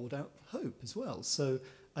should hold out hope as well. So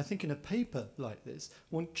I think in a paper like this,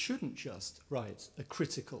 one shouldn't just write a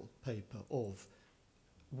critical paper of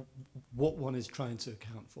what one is trying to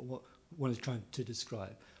account for, what one is trying to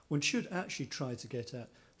describe. One should actually try to get at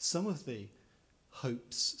some of the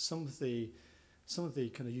hopes, some of the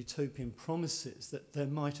kind of utopian promises that there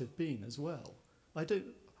might have been as well. I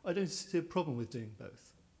don't see a problem with doing both.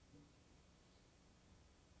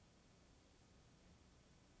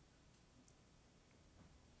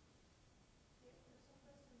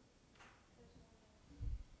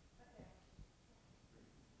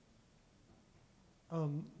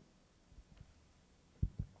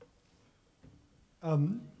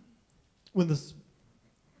 When this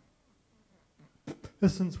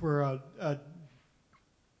since we're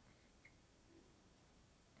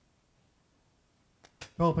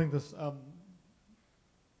developing this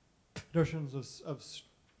notions of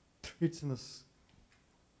streets in the sky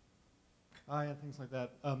and things like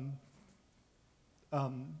that,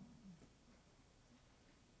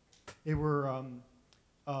 they were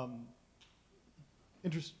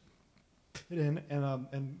interested in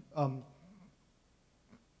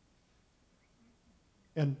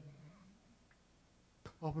and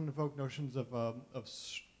often evoke notions of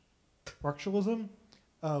structuralism,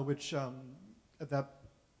 which at that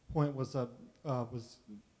point was kind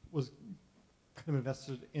of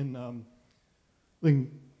invested in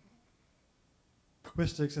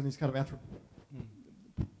linguistics and these kind of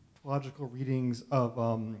anthropological readings of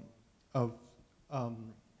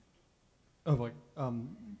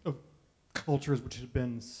cultures which had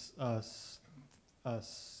been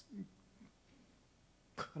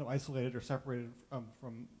kind of isolated or separated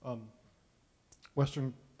from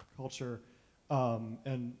Western culture,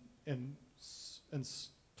 and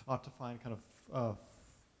sought to find kind of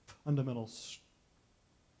fundamental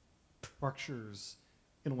structures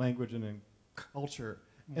in language and in culture,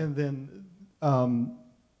 and then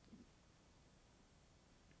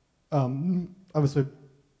obviously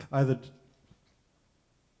by the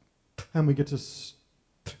time we get to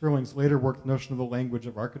Sterling's later work, the notion of the language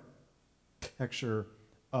of architecture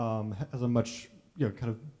has a much kind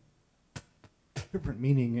of different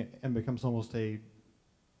meaning and becomes almost a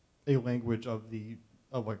language of the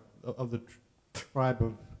tribe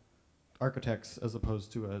of architects, as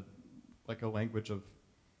opposed to a language of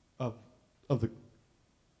the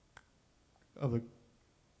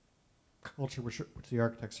culture which the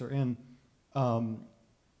architects are in.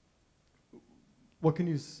 What can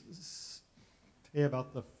you say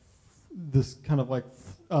about this kind of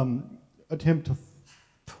attempt to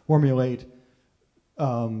formulate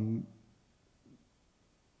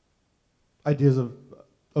ideas of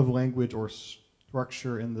of language or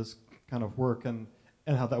structure in this kind of work, and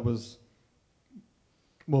how that was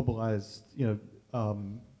mobilized, in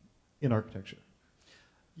architecture.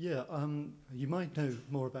 Yeah, you might know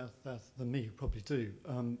more about that than me, you probably do.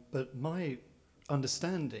 But my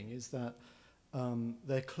understanding is that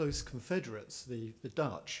their close confederates, the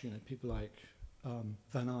Dutch, people like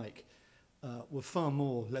Van Eyck, were far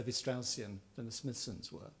more Levi-Straussian than the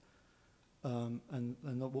Smithsons were. And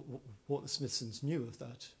what the Smithsons knew of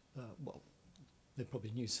that, well, they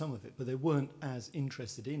probably knew some of it, but they weren't as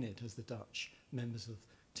interested in it as the Dutch members of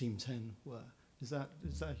Team 10 were. Is that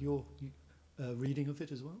your reading of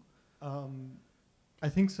it as well? I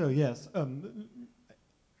think so, yes.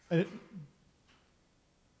 It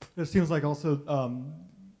seems like also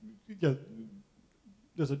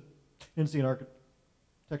there's a tendency in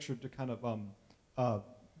architecture to kind of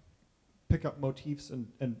pick up motifs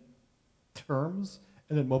and terms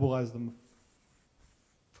and then mobilize them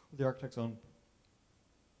for the architect's own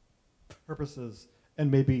purposes, and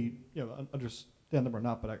maybe understand them or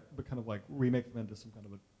not, but kind of like remake them into some kind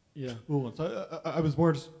of a tool. And so I was more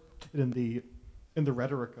interested in the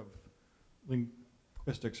rhetoric of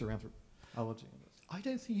linguistics or anthropology. I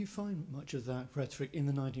don't think you find much of that rhetoric in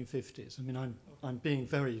the 1950s. I mean, I'm being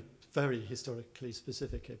very, very historically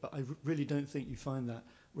specific here, but I really don't think you find that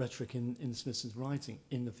rhetoric in Smithson's writing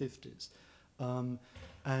in the 50s.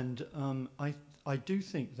 I do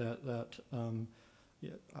think that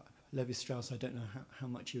Levi-Strauss, I don't know how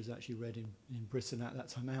much he was actually read in Britain at that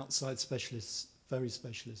time, outside specialists, very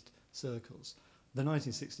specialist circles. The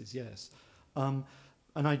 1960s, yes. And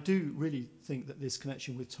I do really think that this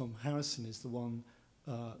connection with Tom Harrison is the one,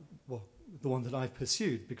 the one that I've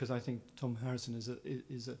pursued, because I think Tom Harrison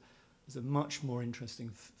is a much more interesting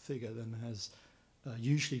figure than has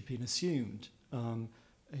usually been assumed.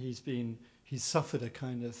 He's suffered a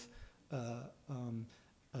kind of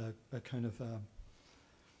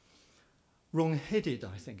wrong-headed,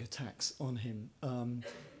 I think, attacks on him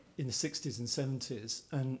in the 60s and 70s,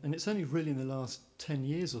 and it's only really in the last 10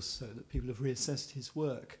 years or so that people have reassessed his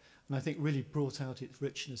work, and I think really brought out its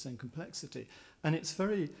richness and complexity. And it's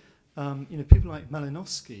very, people like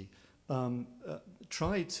Malinowski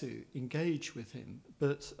tried to engage with him,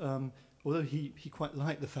 but although he quite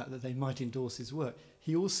liked the fact that they might endorse his work,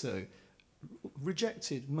 he also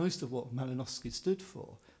rejected most of what Malinowski stood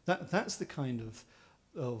for. That's the kind of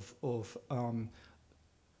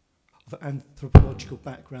anthropological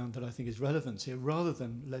background that I think is relevant here, rather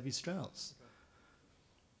than Levi-Strauss.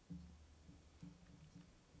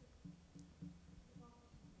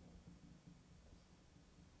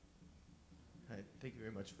 Hi, thank you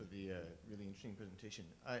very much for the really interesting presentation.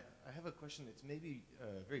 I have a question that's maybe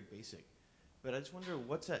very basic, but I just wonder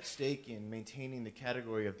what's at stake in maintaining the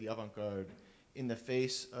category of the avant-garde in the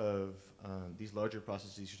face of these larger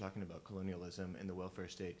processes you're talking about, colonialism and the welfare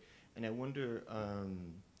state. And I wonder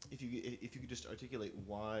if you could just articulate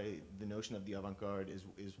why the notion of the avant-garde is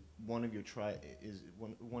one of your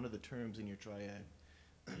one of the terms in your triad.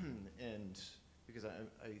 And because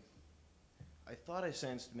I thought I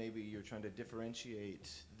sensed maybe you're trying to differentiate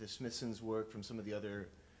the Smithson's work from some of the other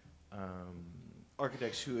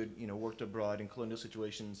architects who had worked abroad in colonial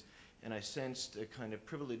situations, and I sensed a kind of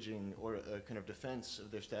privileging or a kind of defense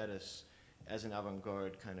of their status as an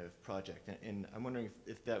avant-garde kind of project. And I'm wondering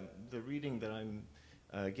if the reading that I'm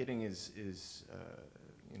getting is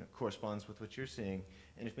corresponds with what you're saying,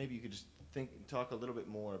 and if maybe you could just talk a little bit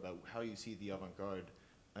more about how you see the avant-garde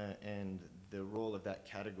and the role of that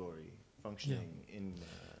category functioning in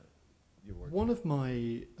your work. One of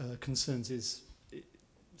my concerns is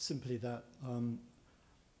simply that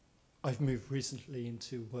I've moved recently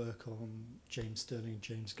into work on James Sterling and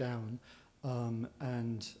James Gowan,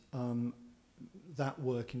 and that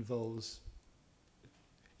work involves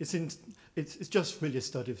it's just really a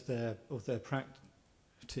study of their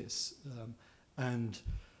practice and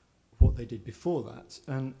what they did before that,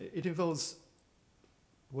 and it involves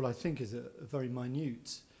what I think is a very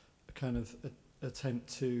minute kind of attempt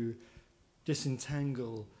to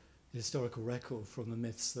disentangle the historical record from the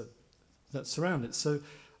myths that surround it. So,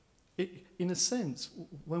 in a sense,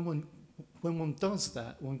 when one does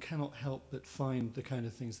that, one cannot help but find the kind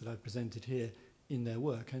of things that I've presented here in their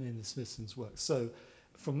work and in the Smithson's work. So,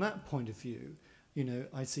 from that point of view,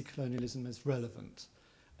 I see colonialism as relevant,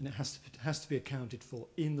 and it has to be accounted for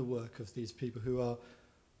in the work of these people who are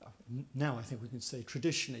now, I think we can say,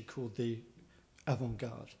 traditionally called the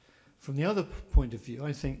avant-garde. From the other point of view,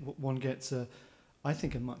 I think one gets a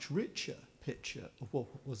much richer picture of what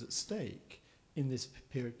was at stake in this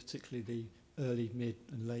period, particularly the early, mid,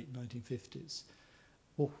 and late 1950s.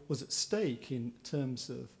 What was at stake in terms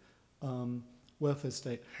of welfare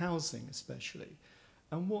state housing especially.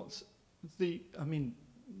 And what the, I mean,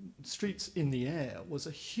 Streets in the Air was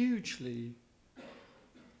a hugely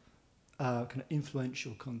kind of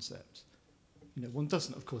influential concept. You know, one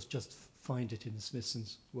doesn't, of course, just find it in the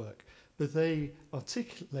Smithson's work, but they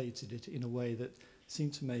articulated it in a way that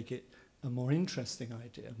seemed to make it a more interesting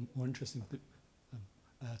idea, a more interesting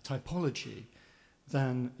typology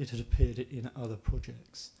than it had appeared in other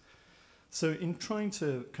projects. So in trying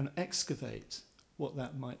to kind of excavate what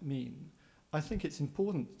that might mean, I think it's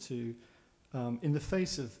important to, in the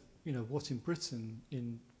face of, you know, what in Britain,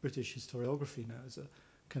 in British historiography now is a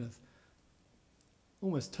kind of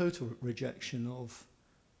almost total rejection of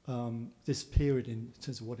this period in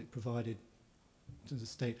terms of what it provided in terms of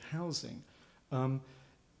state housing,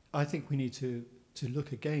 I think we need to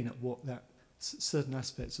look again at what that certain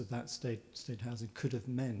aspects of that state housing could have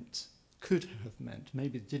meant.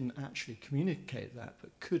 Maybe it didn't actually communicate that,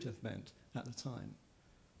 but could have meant at the time.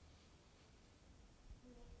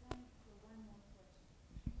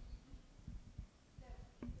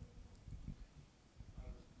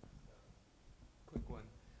 Quick one.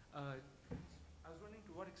 I was wondering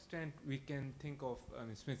to what extent we can think of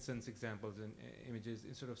Smithson's examples and images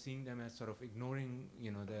instead of seeing them as sort of ignoring,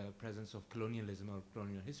 you know, the presence of colonialism or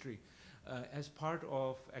colonial history, as part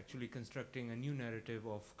of actually constructing a new narrative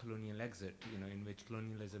of colonial exit, you know, in which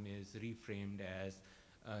colonialism is reframed as,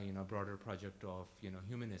 you know, a broader project of, you know,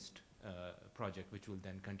 humanist project, which will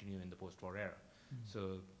then continue in the post-war era.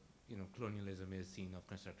 So, you know, colonialism is seen of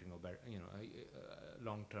constructing a, you know, a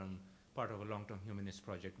long-term part of a long-term humanist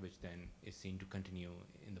project, which then is seen to continue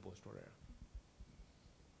in the post-war era.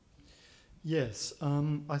 Yes,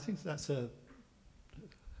 I think that's an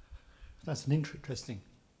interesting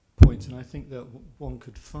point, and I think that one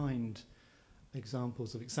could find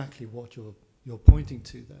examples of exactly what you're pointing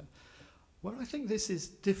to there. Where I think this is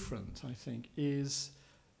different, I think, is,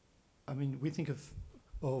 I mean, we think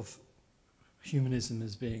of humanism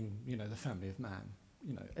as being, you know, the family of man.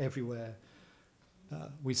 You know, everywhere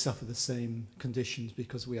we suffer the same conditions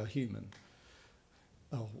because we are human.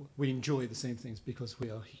 We enjoy the same things because we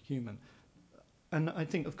are human. And I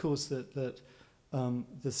think, of course, that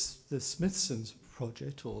the Smithson's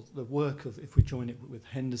project, or the work of, if we join it with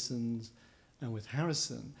Henderson's and with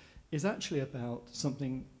Harrison, is actually about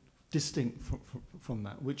something distinct from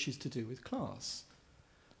that, which is to do with class.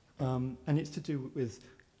 And it's to do with,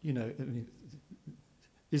 you know, I mean,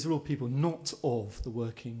 these are all people not of the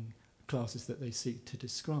working classes that they seek to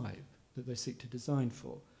describe, that they seek to design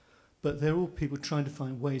for. But they're all people trying to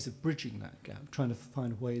find ways of bridging that gap, trying to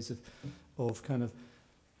find ways of kind of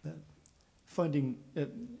finding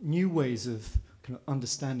new ways of kind of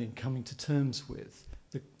understanding, coming to terms with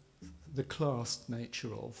the class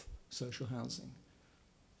nature of social housing.